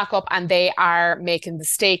are then back up and they are making the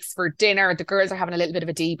steaks for dinner. The girls are having a little bit of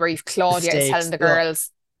a debrief. Claudia is telling the girls,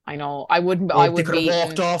 I know, I wouldn't they could have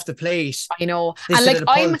walked off the plate. I know. And like,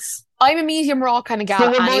 I'm a medium raw kind of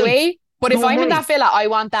gal anyway. But if I'm in that villa, I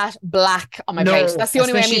want that black on my plate. That's the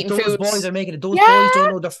only way I'm eating food. Those boys are making it. Those boys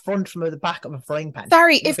don't know the front from the back of a frying pan.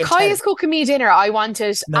 Sorry, if Kai is cooking me dinner, I want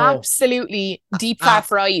it absolutely deep fat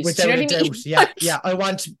fried. Without a doubt. Yeah. I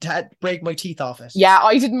want to break my teeth off it. Yeah,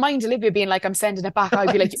 I didn't mind Olivia being like, I'm sending it back.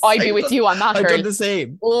 I'd be like, I'd be with you on that. I've done the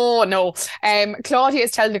same. Oh, no. Claudia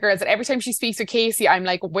is telling the girls that every time she speaks with Casey, I'm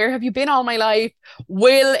like, where have you been all my life?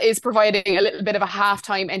 Will is providing a little bit of a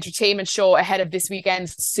halftime entertainment show ahead of this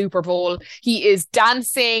weekend's Super Bowl. He is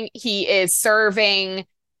dancing, he is serving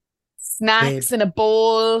snacks in a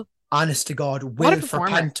bowl. Honest to God, Will for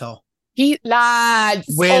Panto. Oh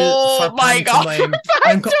my God,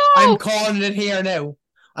 I'm calling it here now.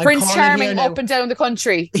 Prince Charming up and down the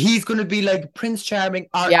country. He's going to be like Prince Charming.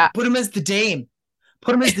 Put him as the Dame.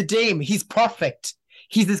 He's perfect.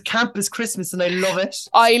 He's as camp as Christmas and I love it.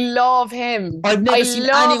 I love him. I've never seen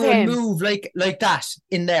anyone move like that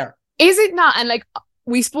in there. Is it not? And like,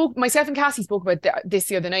 myself and Cassie spoke about this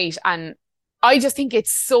the other night, and I just think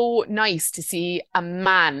it's so nice to see a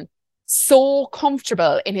man so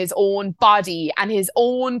comfortable in his own body and his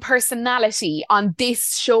own personality on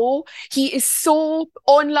this show. He is so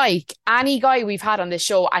unlike any guy we've had on this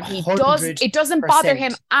show, and it doesn't bother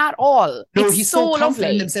him at all. No, he's so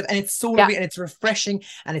lovely in himself, and it's so lovely, and it's refreshing,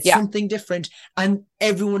 and it's something different, and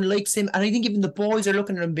everyone likes him. And I think even the boys are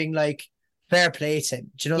looking at him being like, fair play to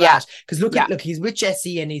him. Do you know that? Because look, he's with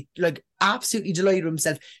Jessie and he's like absolutely delighted with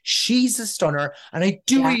himself. She's a stunner. And I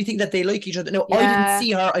do really think that they like each other. Now, I didn't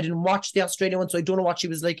see her. I didn't watch the Australian one, so I don't know what she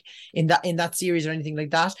was like in that series or anything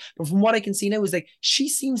like that. But from what I can see now is like, she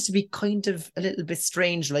seems to be kind of a little bit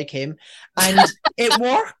strange like him. And it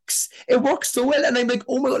works. It works so well. And I'm like,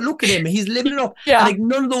 oh my God, look at him. He's living it up. And like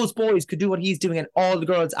none of those boys could do what he's doing, and all the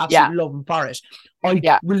girls absolutely love him for it.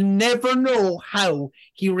 I will never know how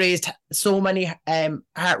he raised so many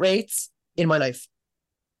heart rates in my life.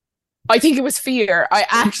 I think it was fear. I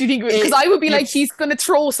actually think because I would be like, he's going to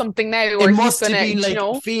throw something now, or it must have been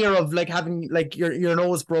like fear of like having like your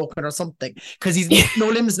nose broken or something, because he's no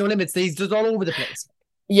limits. He's just all over the place.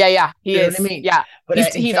 Yeah, he is. What I mean? Yeah,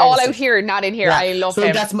 but he's all out here, not in here. I love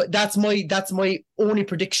him. That's my only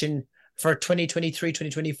prediction for 2023,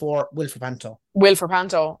 2024, Wilfred Panto. Wilfred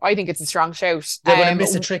Panto. I think it's a strong shout. They're going to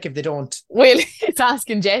miss a trick if they don't. Will is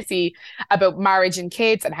asking Jessie about marriage and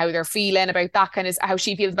kids and how they're feeling about that kind of, how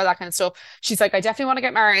she feels about that kind of stuff. She's like, I definitely want to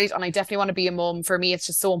get married and I definitely want to be a mum. For me, it's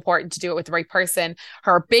just so important to do it with the right person.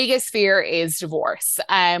 Her biggest fear is divorce.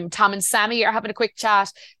 Tom and Sammy are having a quick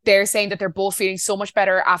chat. They're saying that they're both feeling so much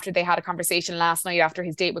better after they had a conversation last night after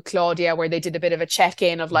his date with Claudia, where they did a bit of a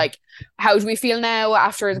check-in of like, how do we feel now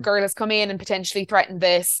after the girl has come in and potentially threatened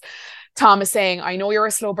this? Tom is saying, I know you're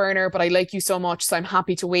a slow burner, but I like you so much, so I'm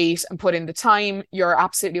happy to wait and put in the time. You're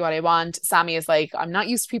absolutely what I want. Sammy is like, I'm not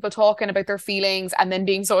used to people talking about their feelings and then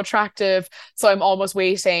being so attractive, so I'm almost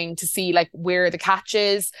waiting to see like where the catch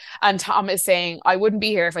is. And Tom is saying, I wouldn't be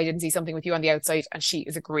here if I didn't see something with you on the outside, and she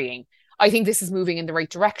is agreeing. I think this is moving in the right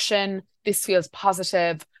direction. This feels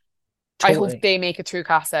positive. Totally. I hope they make it through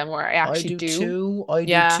Casa more. I actually do. Too. I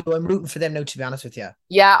do too. I'm rooting for them now, to be honest with you.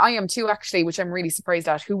 Yeah, I am too, actually, which I'm really surprised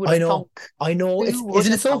at. Who would have thunk? I know.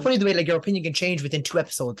 Isn't it so funny the way like your opinion can change within 2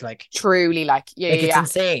 episodes? Like truly, like it's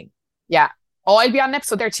insane. Yeah. Oh, I'll be on an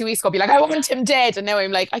episode there 2 weeks ago, be like, I want him dead, and now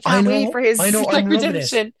I'm like, I can't wait for his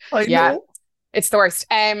redemption. I know. It's the worst.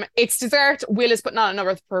 It's dessert. Will is putting on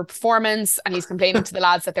another performance and he's complaining to the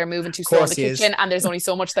lads that they're moving too slow in the kitchen and there's only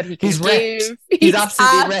so much that he can give. He's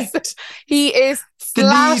absolutely wrecked. He is the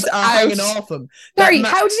knees are hanging off him. Sorry,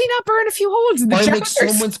 how did he not burn a few holes in the like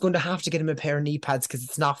someone's going to have to get him a pair of knee pads because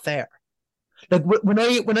it's not fair. Like when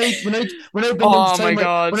I'm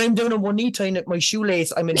doing a one knee tying at my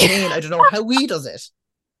shoelace, I'm in pain. I don't know how he does it.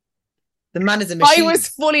 The man is a machine. I was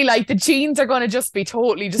fully like, the jeans are going to just be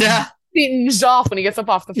totally singed off when he gets up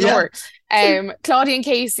off the floor. Claudia and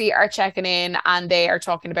Casey are checking in and they are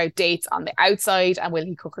talking about dates on the outside and will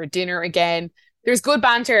he cook her dinner again. There's good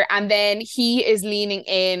banter, and then he is leaning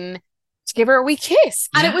in to give her a wee kiss,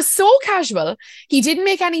 and it was so casual. He didn't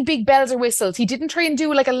make any big bells or whistles. He didn't try and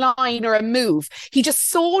do like a line or a move. He just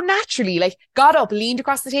so naturally like got up, leaned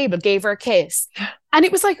across the table, gave her a kiss. And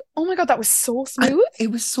it was like, oh my God, that was so smooth. And it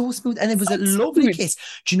was so smooth. And it was a lovely kiss.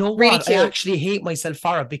 Do you know what? Really I actually hate myself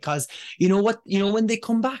for it because you know what? You know, when they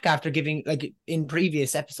come back after giving, like in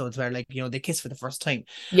previous episodes where like, you know, they kiss for the first time.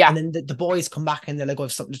 Yeah. And then the boys come back and they're like, oh, I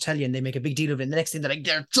have something to tell you. And they make a big deal of it. And the next thing they're like,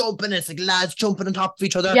 they're jumping. It's like lads jumping on top of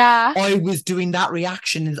each other. Yeah. I was doing that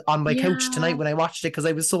reaction on my couch tonight when I watched it because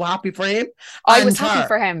I was so happy for him. I was happy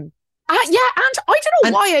for him. And I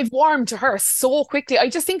don't know why I've warmed to her so quickly. I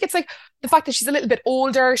just think it's like the fact that she's a little bit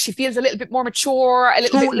older, she feels a little bit more mature, a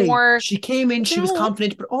little bit more. She came in, she was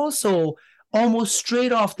confident, but also almost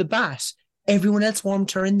straight off the bat, everyone else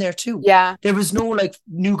warmed her in there too. Yeah. There was no like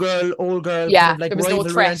new girl, old girl, kind of like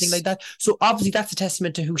rivalry or anything like that. So obviously that's a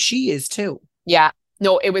testament to who she is too. Yeah.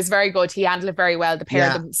 No, it was very good. He handled it very well. The pair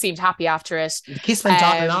of them seemed happy after it. The kiss went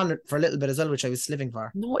on and on for a little bit as well, which I was living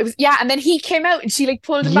for. No, it was and then he came out and she like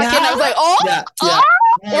pulled him back in. I was like, I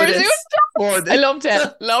loved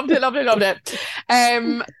it. Loved it.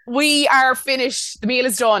 We are finished. The meal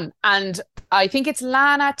is done. And I think it's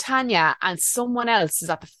Lana, Tanya, and someone else is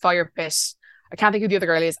at the fire pit. I can't think who the other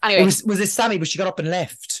girl is. Anyway. Was it Sammy, but she got up and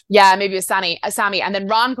left? Yeah, maybe it was Sammy. And then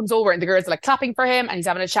Ron comes over and the girls are like clapping for him and he's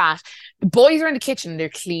having a chat. The boys are in the kitchen and they're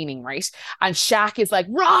cleaning, right? And Shaq is like,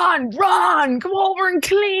 Ron, come over and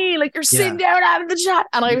clean. Like you're sitting down having the chat.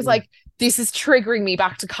 And I was like, this is triggering me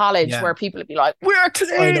back to college where people would be like, we're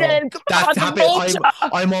cleaning.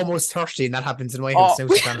 I'm almost 30 and that happens in my house now,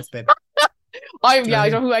 to be honest, babe. I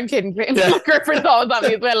don't know who I'm kidding. Griffin thought that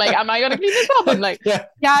me as well. Like, am I going to clean this up? I'm like,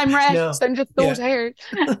 I'm wrecked. No. I'm just so tired.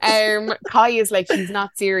 Kai is like, he's not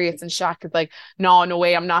serious. And Shaq is like, no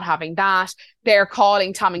way, I'm not having that. They're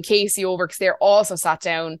calling Tom and Casey over because they're also sat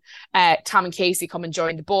down. Tom and Casey come and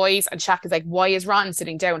join the boys. And Shaq is like, why is Ron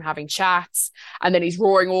sitting down having chats? And then he's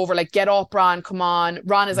roaring over like, get up, Ron, come on.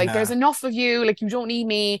 Ron is like, there's enough of you. Like, you don't need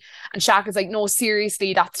me. And Shaq is like, no,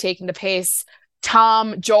 seriously, that's taking the piss.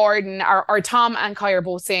 Tom, Jordan, or Tom and Kai are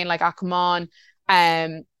both saying like, come on.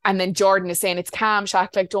 And then Jordan is saying, it's calm,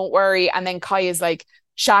 Shaq, like, don't worry. And then Kai is like,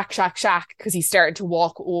 Shaq, because he started to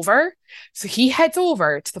walk over. So he heads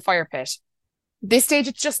over to the fire pit. This stage,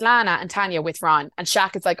 it's just Lana and Tanya with Ron. And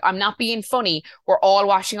Shaq is like, I'm not being funny. We're all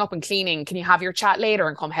washing up and cleaning. Can you have your chat later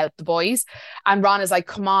and come help the boys? And Ron is like,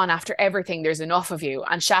 come on, after everything, there's enough of you.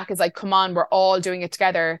 And Shaq is like, come on, we're all doing it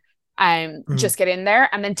together. Just get in there.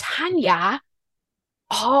 And then Tanya,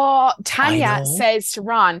 Oh, I Tanya know. says to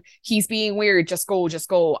Ron, he's being weird, just go, just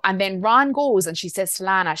go. And then Ron goes and she says to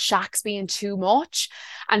Lana, Shaq's being too much.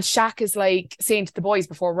 And Shaq is like saying to the boys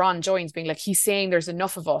before Ron joins, being like, he's saying there's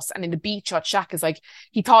enough of us. And in the beach shot, Shaq is like,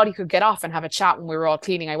 he thought he could get off and have a chat when we were all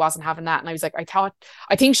cleaning. I wasn't having that. And I was like,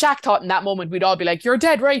 I think Shaq thought in that moment we'd all be like, you're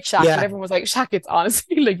dead right, Shaq. Yeah. But everyone was like, Shaq, it's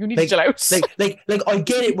honestly like, you need to Like, chill out. like I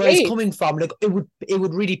get it where it's coming from. Like it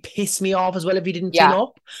would really piss me off as well if he didn't clean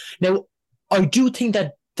up. Now, I do think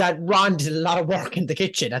that Ron did a lot of work in the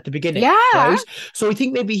kitchen at the beginning. Yeah. Right. So I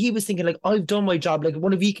think maybe he was thinking, like, I've done my job. Like,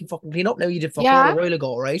 one of you can fucking clean up now. You did fucking a while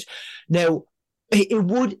ago, right? Now, it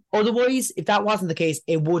would, otherwise, if that wasn't the case,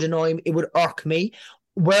 it would annoy me. It would irk me.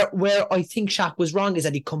 Where I think Shaq was wrong is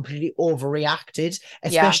that he completely overreacted,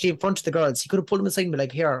 especially in front of the girls. He could have pulled him aside and be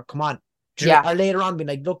like, here, come on. Or later on being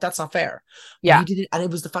like, look, that's not fair. But he did it, and it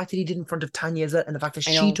was the fact that he did in front of Tanya and the fact that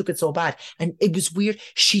she took it so bad. And it was weird.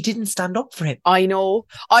 She didn't stand up for him. I know.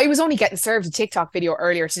 I was only getting served a TikTok video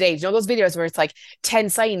earlier today. You know those videos where it's like 10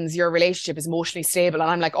 signs your relationship is emotionally stable, and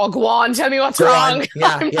I'm like, oh, go on, tell me what's wrong. Feed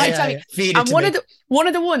it and to one me.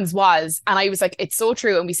 of the ones was, and I was like, it's so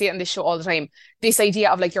true, and we see it on this show all the time, this idea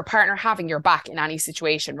of like your partner having your back in any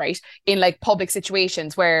situation, right? In like public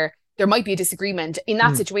situations where there might be a disagreement. In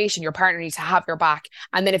that situation, your partner needs to have your back.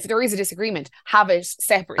 And then if there is a disagreement, have it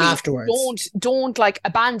separately. Afterwards. Don't like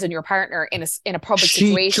abandon your partner in a public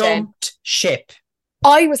situation. She jumped ship.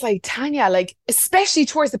 I was like, Tanya, like, especially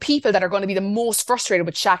towards the people that are going to be the most frustrated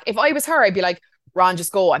with Shaq. If I was her, I'd be like, Ron,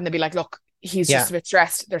 just go. And they'd be like, look, he's just a bit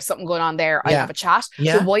stressed. There's something going on there. I'll have a chat.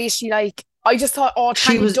 Yeah. But why is she like, I just thought, oh,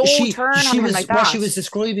 Tanya, don't turn on him like that. What she was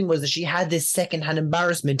describing was that she had this secondhand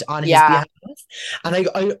embarrassment on his behalf. And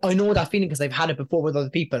I know that feeling because I've had it before with other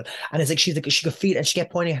people. And it's like, she could feel it, and she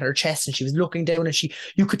kept pointing at her chest, and she was looking down, and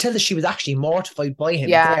you could tell that she was actually mortified by him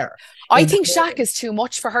there. I think Shaq is too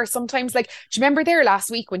much for her sometimes. Like, do you remember there last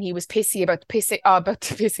week when he was pissy about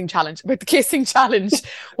the kissing challenge,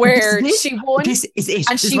 where she won? This is it.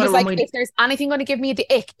 And she was like, if there's anything going to give me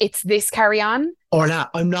the ick, it's this, carry on. Or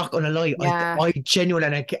not, I'm not going to lie. Yeah. I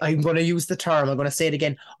genuinely, and I'm going to use the term, I'm going to say it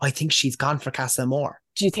again. I think she's gone for Casa Amor.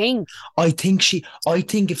 Do you think? I think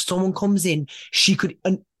if someone comes in, she could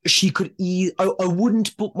ease. I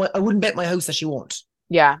wouldn't bet my house that she won't.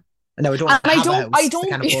 Yeah. No, I don't have a house. I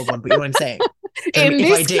can't afford one, but you know what I'm saying? In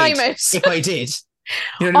this climate. If I did.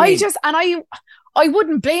 You know what I mean? I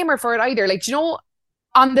wouldn't blame her for it either. Like, do you know,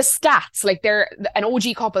 on the stats, like they're an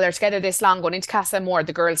OG couple, they're together this long, going into Casa Amor,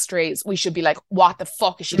 the girls strays, we should be like, what the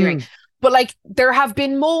fuck is she doing? But like, there have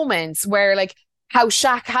been moments where like how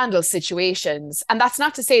Shaq handles situations, and that's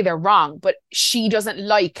not to say they're wrong, but she doesn't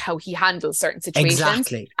like how he handles certain situations.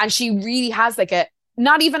 Exactly. And she really has like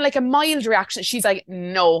not even like a mild reaction. She's like,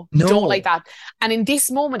 no, don't like that. And in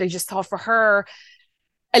this moment, I just thought for her,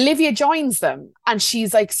 Olivia joins them, and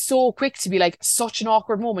she's like so quick to be like, such an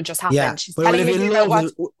awkward moment just happened. Yeah, she's but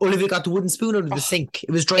Olivia got the wooden spoon out of the sink.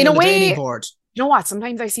 It was drying on the draining board. You know what?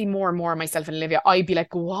 Sometimes I see more and more of myself in Olivia. I'd be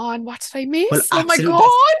like, go on, what did I miss? Well, oh my God.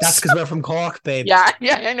 That's because we're from Cork, babe. Yeah,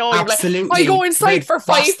 I know. Absolutely. Like, I go inside for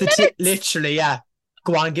 5 minutes. Literally, yeah.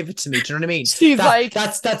 Go on, give it to me. Do you know what I mean? She's like...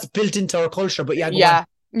 That's built into our culture, but go on.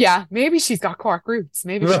 Yeah, maybe she's got Cork roots.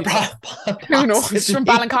 Maybe who knows? She's from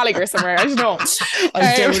Ballincollig or somewhere. I don't know.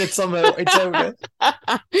 I'm down it somehow. I doubt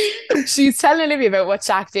it. She's telling Olivia about what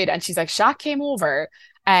Shaq did, and she's like, Shaq came over,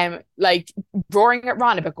 like roaring at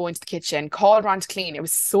Ron about going to the kitchen, called Ron to clean. It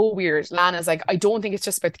was so weird. Lana's like, I don't think it's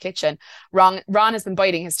just about the kitchen. Ron has been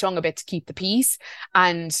biting his tongue a bit to keep the peace,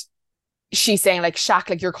 and she's saying like, Shaq,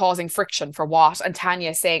 like, you're causing friction for what? And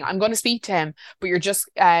Tanya is saying, I'm going to speak to him, but you're just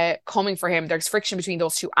coming for him. There's friction between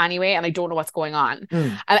those two anyway, and I don't know what's going on.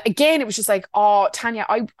 And again, it was just like, oh, Tanya,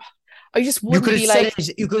 I just wouldn't be like...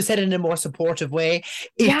 You could have said it in a more supportive way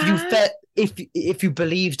if you felt, if you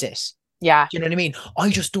believed it. Yeah. Do you know what I mean?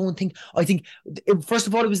 I think, first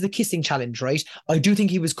of all, it was the kissing challenge, right? I do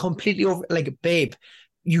think he was completely over, like, babe,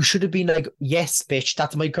 you should have been like, yes, bitch,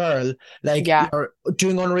 that's my girl. Like, you're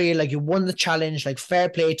doing unreal. Like, you won the challenge. Like, fair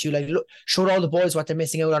play to you. Like, look, showed all the boys what they're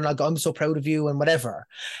missing out on. Like, I'm so proud of you and whatever.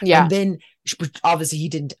 Yeah. And then, but obviously, he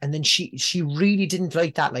didn't. And then she really didn't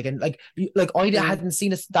like that. Like, and I hadn't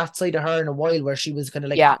seen that side of her in a while, where she was kind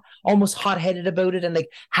of like almost hot headed about it and like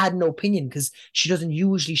had no opinion, because she doesn't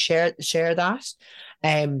usually share that.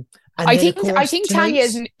 And I think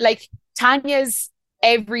Tanya's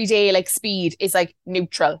everyday like speed is like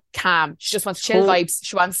neutral, calm. She just wants chill vibes.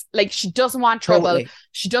 She wants, like, she doesn't want trouble. Totally.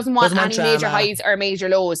 She doesn't want any major highs or major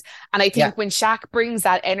lows. And I think when Shaq brings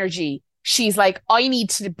that energy, she's like, I need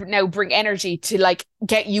to now bring energy to like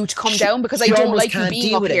get you to come down, because I don't like you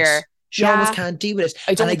being up here. She almost can't deal with it.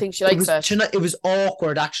 I don't think she likes it. Tonight, it was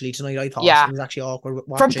awkward actually tonight, I thought. Yeah. It was actually awkward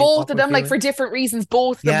watching. For both of them, like for different reasons,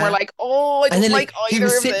 both of them were like, oh, I don't like either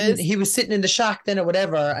of this. He was sitting in the shack then or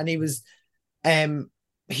whatever, and he was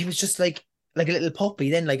just like a little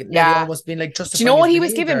puppy then, like almost being like just. Do you know what he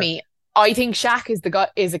was giving me? I think Shaq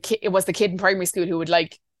was the kid in primary school who would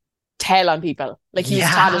like tell on people. Like he was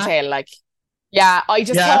tattletale, like. Yeah, I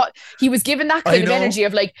just thought he was given that kind of energy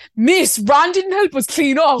of like, Miss, Ron didn't help us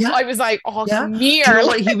clean up. Yeah. I was like, oh, come here. Do you know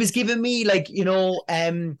what he was giving me? Like, you know,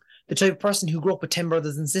 the type of person who grew up with 10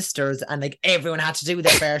 brothers and sisters and like everyone had to do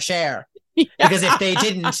their fair share. Because if they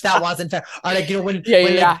didn't, that wasn't fair. Or like, you know, when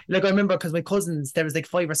like I remember because my cousins, there was like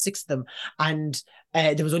 5 or 6 of them, and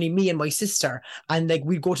there was only me and my sister, and like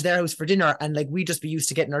we'd go to their house for dinner, and like we'd just be used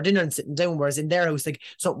to getting our dinner and sitting down, whereas in their house, like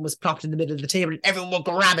something was plopped in the middle of the table and everyone would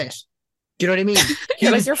grab it. Do you know what I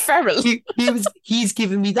mean? You're feral. He's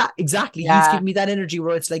giving me that exactly. He's giving me that energy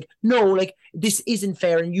where it's like, no, like this isn't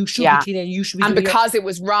fair, and you should be cleaning. You should be. And because it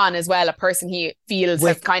was Ron as well, a person he feels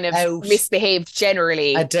has kind of misbehaved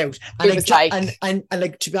generally. I doubt. And it was like, and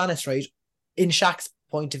like to be honest, right, in Shaq's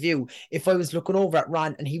point of view, if I was looking over at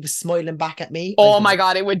Ron and he was smiling back at me, oh my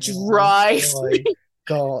god, it would drive me.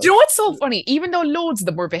 God. Do you know what's so funny? Even though loads of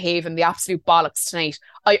them were behaving the absolute bollocks tonight,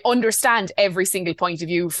 I understand every single point of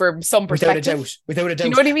view from some perspective. Without a doubt. Do you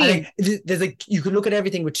know what I mean? There's like you can look at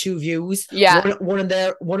everything with 2 views. Yeah. One in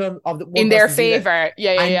their favor.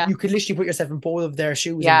 Yeah. You could literally put yourself in both of their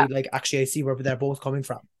shoes and be like, actually, I see where they're both coming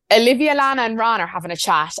from. Olivia, Lana, and Ron are having a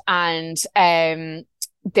chat, and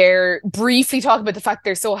they're briefly talking about the fact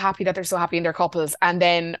they're so happy in their couples, and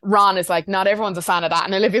then Ron is like, not everyone's a fan of that,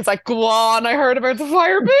 and Olivia's like, go on, I heard about the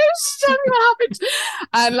fire, bitch, tell me what happened.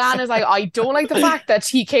 And Lana's like, I don't like the fact that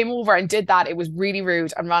he came over and did that, it was really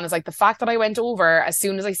rude. And Ron is like, the fact that I went over, as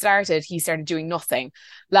soon as I started, he started doing nothing.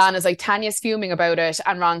 Lana's like, Tanya's fuming about it,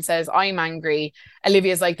 and Ron says, I'm angry.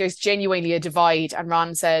 Olivia's like, there's genuinely a divide, and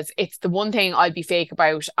Ron says, it's the one thing I'd be fake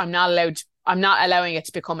about. I'm not allowing it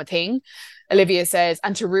to become a thing. Olivia says,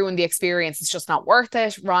 and to ruin the experience, it's just not worth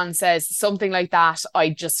it. Ron says, something like that,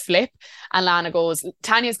 I'd just flip. And Lana goes,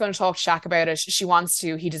 Tanya's going to talk to Shaq about it. She wants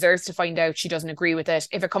to. He deserves to find out. She doesn't agree with it.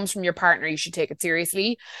 If it comes from your partner, you should take it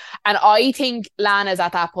seriously. And I think Lana's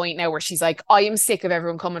at that point now where she's like, I am sick of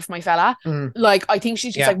everyone coming for my fella. Like, I think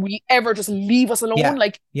she's just like, will you ever just leave us alone?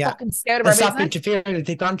 Like, fucking stay out of our business. Stop interfering.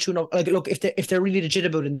 They've gone through like, look, if they're really legit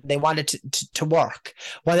about it and they want it to work,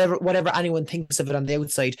 whatever anyone thinks of it on the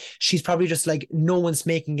outside, she's probably just like, no one's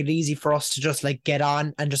making it easy for us to just like get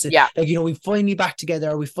on and just like, you know, we finally back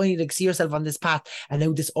together, we finally like see ourselves on this path, and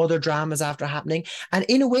now this other drama's after happening. And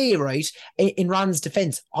in a way, right, in Ron's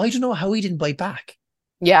defense, I don't know how he didn't bite back.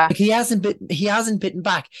 Yeah, like he hasn't bitten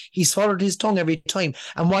back. He swallowed his tongue every time,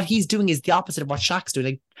 and what he's doing is the opposite of what Shaq's doing.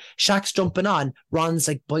 Like Shaq's jumping on, Ron's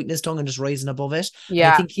like biting his tongue and just rising above it.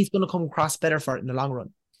 Yeah, I think he's going to come across better for it in the long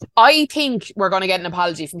run. I think we're going to get an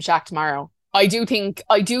apology from Shaq tomorrow. I do think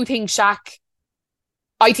Shaq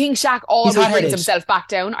always brings himself back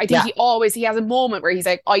down. I think he has a moment where he's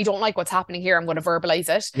like, I don't like what's happening here, I'm going to verbalize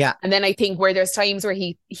it. Yeah. And then I think where there's times where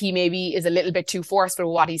he maybe is a little bit too forceful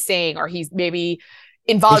with what he's saying, or he's maybe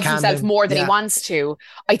involves himself more than he wants to.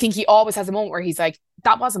 I think he always has a moment where he's like,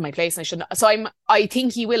 that wasn't my place and I shouldn't. So I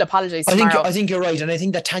think he will apologize tomorrow. I think you're right. And I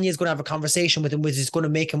think that Tanya's going to have a conversation with him, which is going to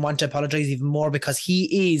make him want to apologize even more, because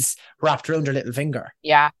he is wrapped around her little finger.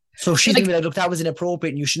 Yeah. So she's gonna be like, look, that was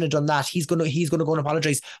inappropriate and you shouldn't have done that. He's gonna go and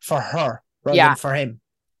apologize for her rather than for him.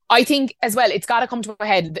 I think as well, it's got to come to a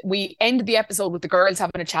head. We ended the episode with the girls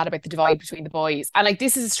having a chat about the divide between the boys. And like,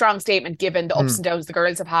 this is a strong statement given the ups and downs the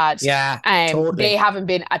girls have had. Yeah, totally. They haven't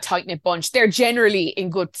been a tight-knit bunch. They're generally in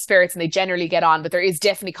good spirits and they generally get on, but there is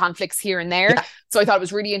definitely conflicts here and there. Yeah. So I thought it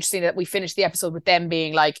was really interesting that we finished the episode with them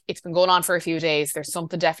being like, it's been going on for a few days. There's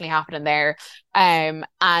something definitely happening there. And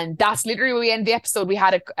that's literally where we ended the episode. We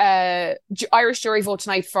had a Irish jury vote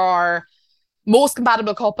tonight for most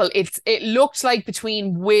compatible couple. It looked like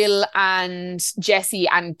between Will and Jesse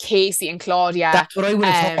and Casey and Claudia. That's what I would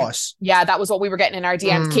have thought. Yeah, that was what we were getting in our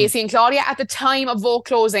DMs. Casey and Claudia at the time of vote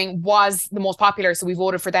closing was the most popular, so we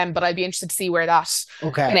voted for them. But I'd be interested to see where that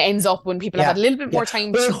kind of ends up when people have had a little bit more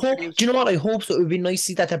time. Well, do you know what? I hope so. It would be nice to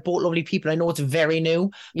see that they're both lovely people. I know it's very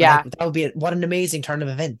new. Yeah, that would be what an amazing turn of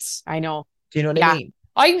events. I know. Do you know what I mean?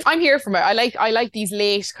 I'm here for it. I like these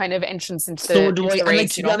late kind of entrance into the, so do I. The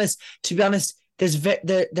race, and like, to be honest,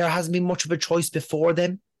 there hasn't been much of a choice before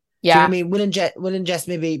them. Yeah, do you know what I mean? Will and Jess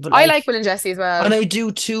maybe, but I like Will and Jesse as well, and I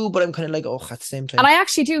do too. But I'm kind of like, at the same time, and I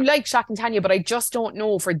actually do like Shaq and Tanya, but I just don't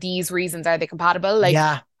know for these reasons are they compatible? Like,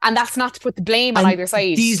 and that's not to put the blame on either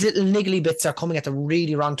side. These little niggly bits are coming at the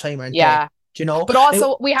really wrong time, aren't they? Do you know? But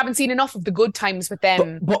also, we haven't seen enough of the good times with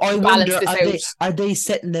them. But I balance wonder, this out. are they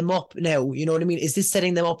setting them up now? You know what I mean? Is this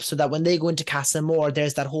setting them up so that when they go into Castlemore,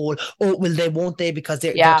 there's that whole, oh, will they, won't they? Because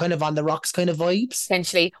they're kind of on the rocks kind of vibes.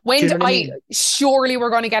 Essentially. Surely we're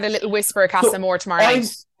going to get a little whisper of Castlemore tomorrow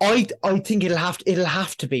night. I think it'll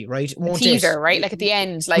have to be, right? A teaser, right? Like at the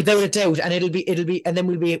end, like without a doubt, and it'll be, and then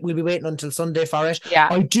we'll be waiting until Sunday for it. Yeah,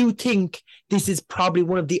 I do think this is probably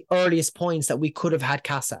one of the earliest points that we could have had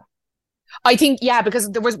Casa. I think, because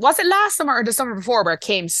there was it last summer or the summer before where it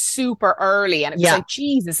came super early and it was like,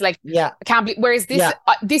 Jesus, like, I can't believe. Whereas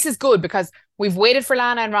this is good because we've waited for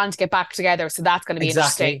Lana and Ron to get back together, so that's going to be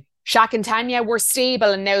interesting. Shaq and Tanya were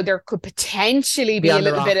stable, and now there could potentially be a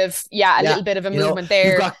little bit of a movement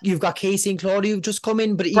there. You've got Casey and Claudia who've just come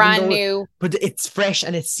in, but brand new, but it's fresh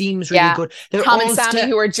and it seems really good. They're Tom and Sammy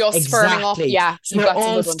who are just firming up. Yeah, so they're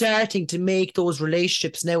all starting to make those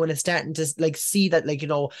relationships now, and it's starting to like see that, like, you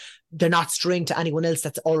know, they're not string to anyone else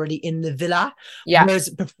that's already in the villa. Yeah. Whereas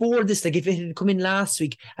before this, like if it had come in last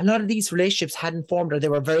week, a lot of these relationships hadn't formed, or they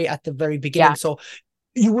were very at the very beginning. Yeah. So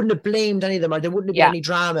you wouldn't have blamed any of them, or there wouldn't have been any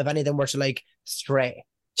drama if any of them were to like stray.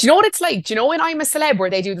 Do you know what it's like? Do you know when I'm a Celeb where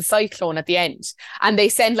they do the cyclone at the end and they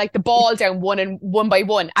send like the ball down one by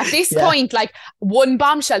one? At this point, like one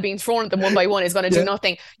bombshell being thrown at them one by one is going to do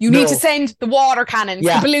nothing. You need to send the water cannons,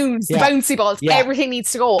 the balloons, the bouncy balls. Everything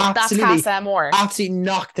needs to go. Absolutely. That's Casa Amor. Absolutely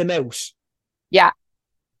knock them out. Yeah.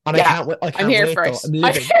 And I can't wait. I'm here for it. I'm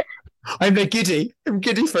living. I'm like giddy. I'm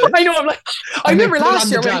giddy for it. I know. I remember last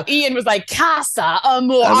year when Ian was like, Casa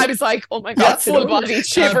Amor. I was like, oh my God, full body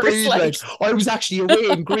shivers. Like, I was actually away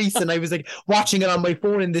in Greece and I was like watching it on my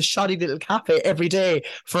phone in this shoddy little cafe every day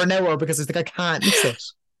for an hour because I was like, I can't miss it.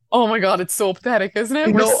 Oh my God, it's so pathetic, isn't it?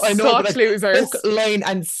 I know, such losers. Hook, line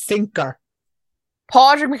and sinker.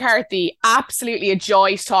 Padraig McCarthy, absolutely a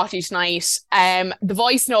joy to talk to you tonight. The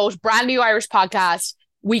Voice Note, brand new Irish podcast.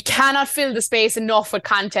 We cannot fill the space enough with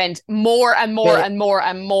content, more and more and more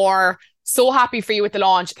and more. So happy for you with the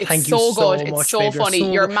launch. It's so good. It's so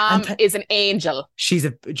funny. Your mom is an angel.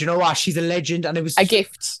 Do you know what? She's a legend, and it was a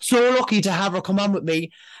gift. So lucky to have her come on with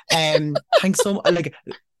me. Thanks so much. Like,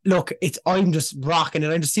 look, I'm just rocking it.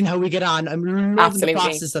 I'm just seeing how we get on. I'm loving the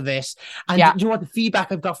process of it. And you know what? The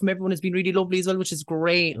feedback I've got from everyone has been really lovely as well, which is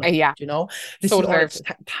great. Like, you know,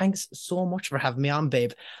 thanks so much for having me on,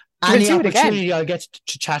 babe. Any opportunity I'll get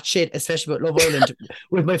to chat shit, especially about Love Island,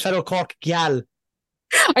 with my fellow Cork gal.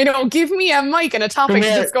 I know. Give me a mic and a topic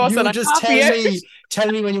to discuss. And just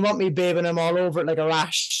tell me when you want me, babe, and I'm all over it like a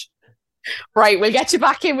rash. Right, we'll get you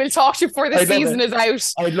back in. We'll talk to you before the season is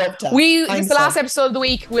out. I'd love that. It's the last episode of the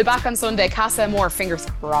week. We're back on Sunday. Casa Amor, fingers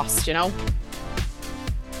crossed, you know.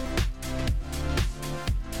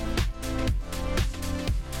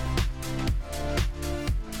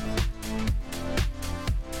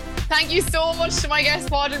 Thank you so much to my guest,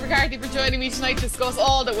 Padraig McCarthy, for joining me tonight to discuss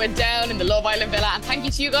all that went down in the Love Island Villa. And thank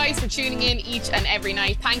you to you guys for tuning in each and every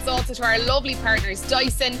night. Thanks also to our lovely partners,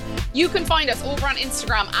 Dyson. You can find us over on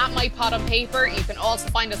Instagram at MyPodOnPaper. You can also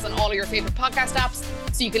find us on all of your favourite podcast apps,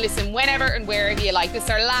 so you can listen whenever and wherever you like. This is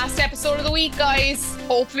our last episode of the week, guys.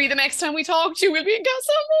 Hopefully the next time we talk to you, we'll be in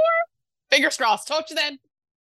Casa Amor. Fingers crossed. Talk to you then.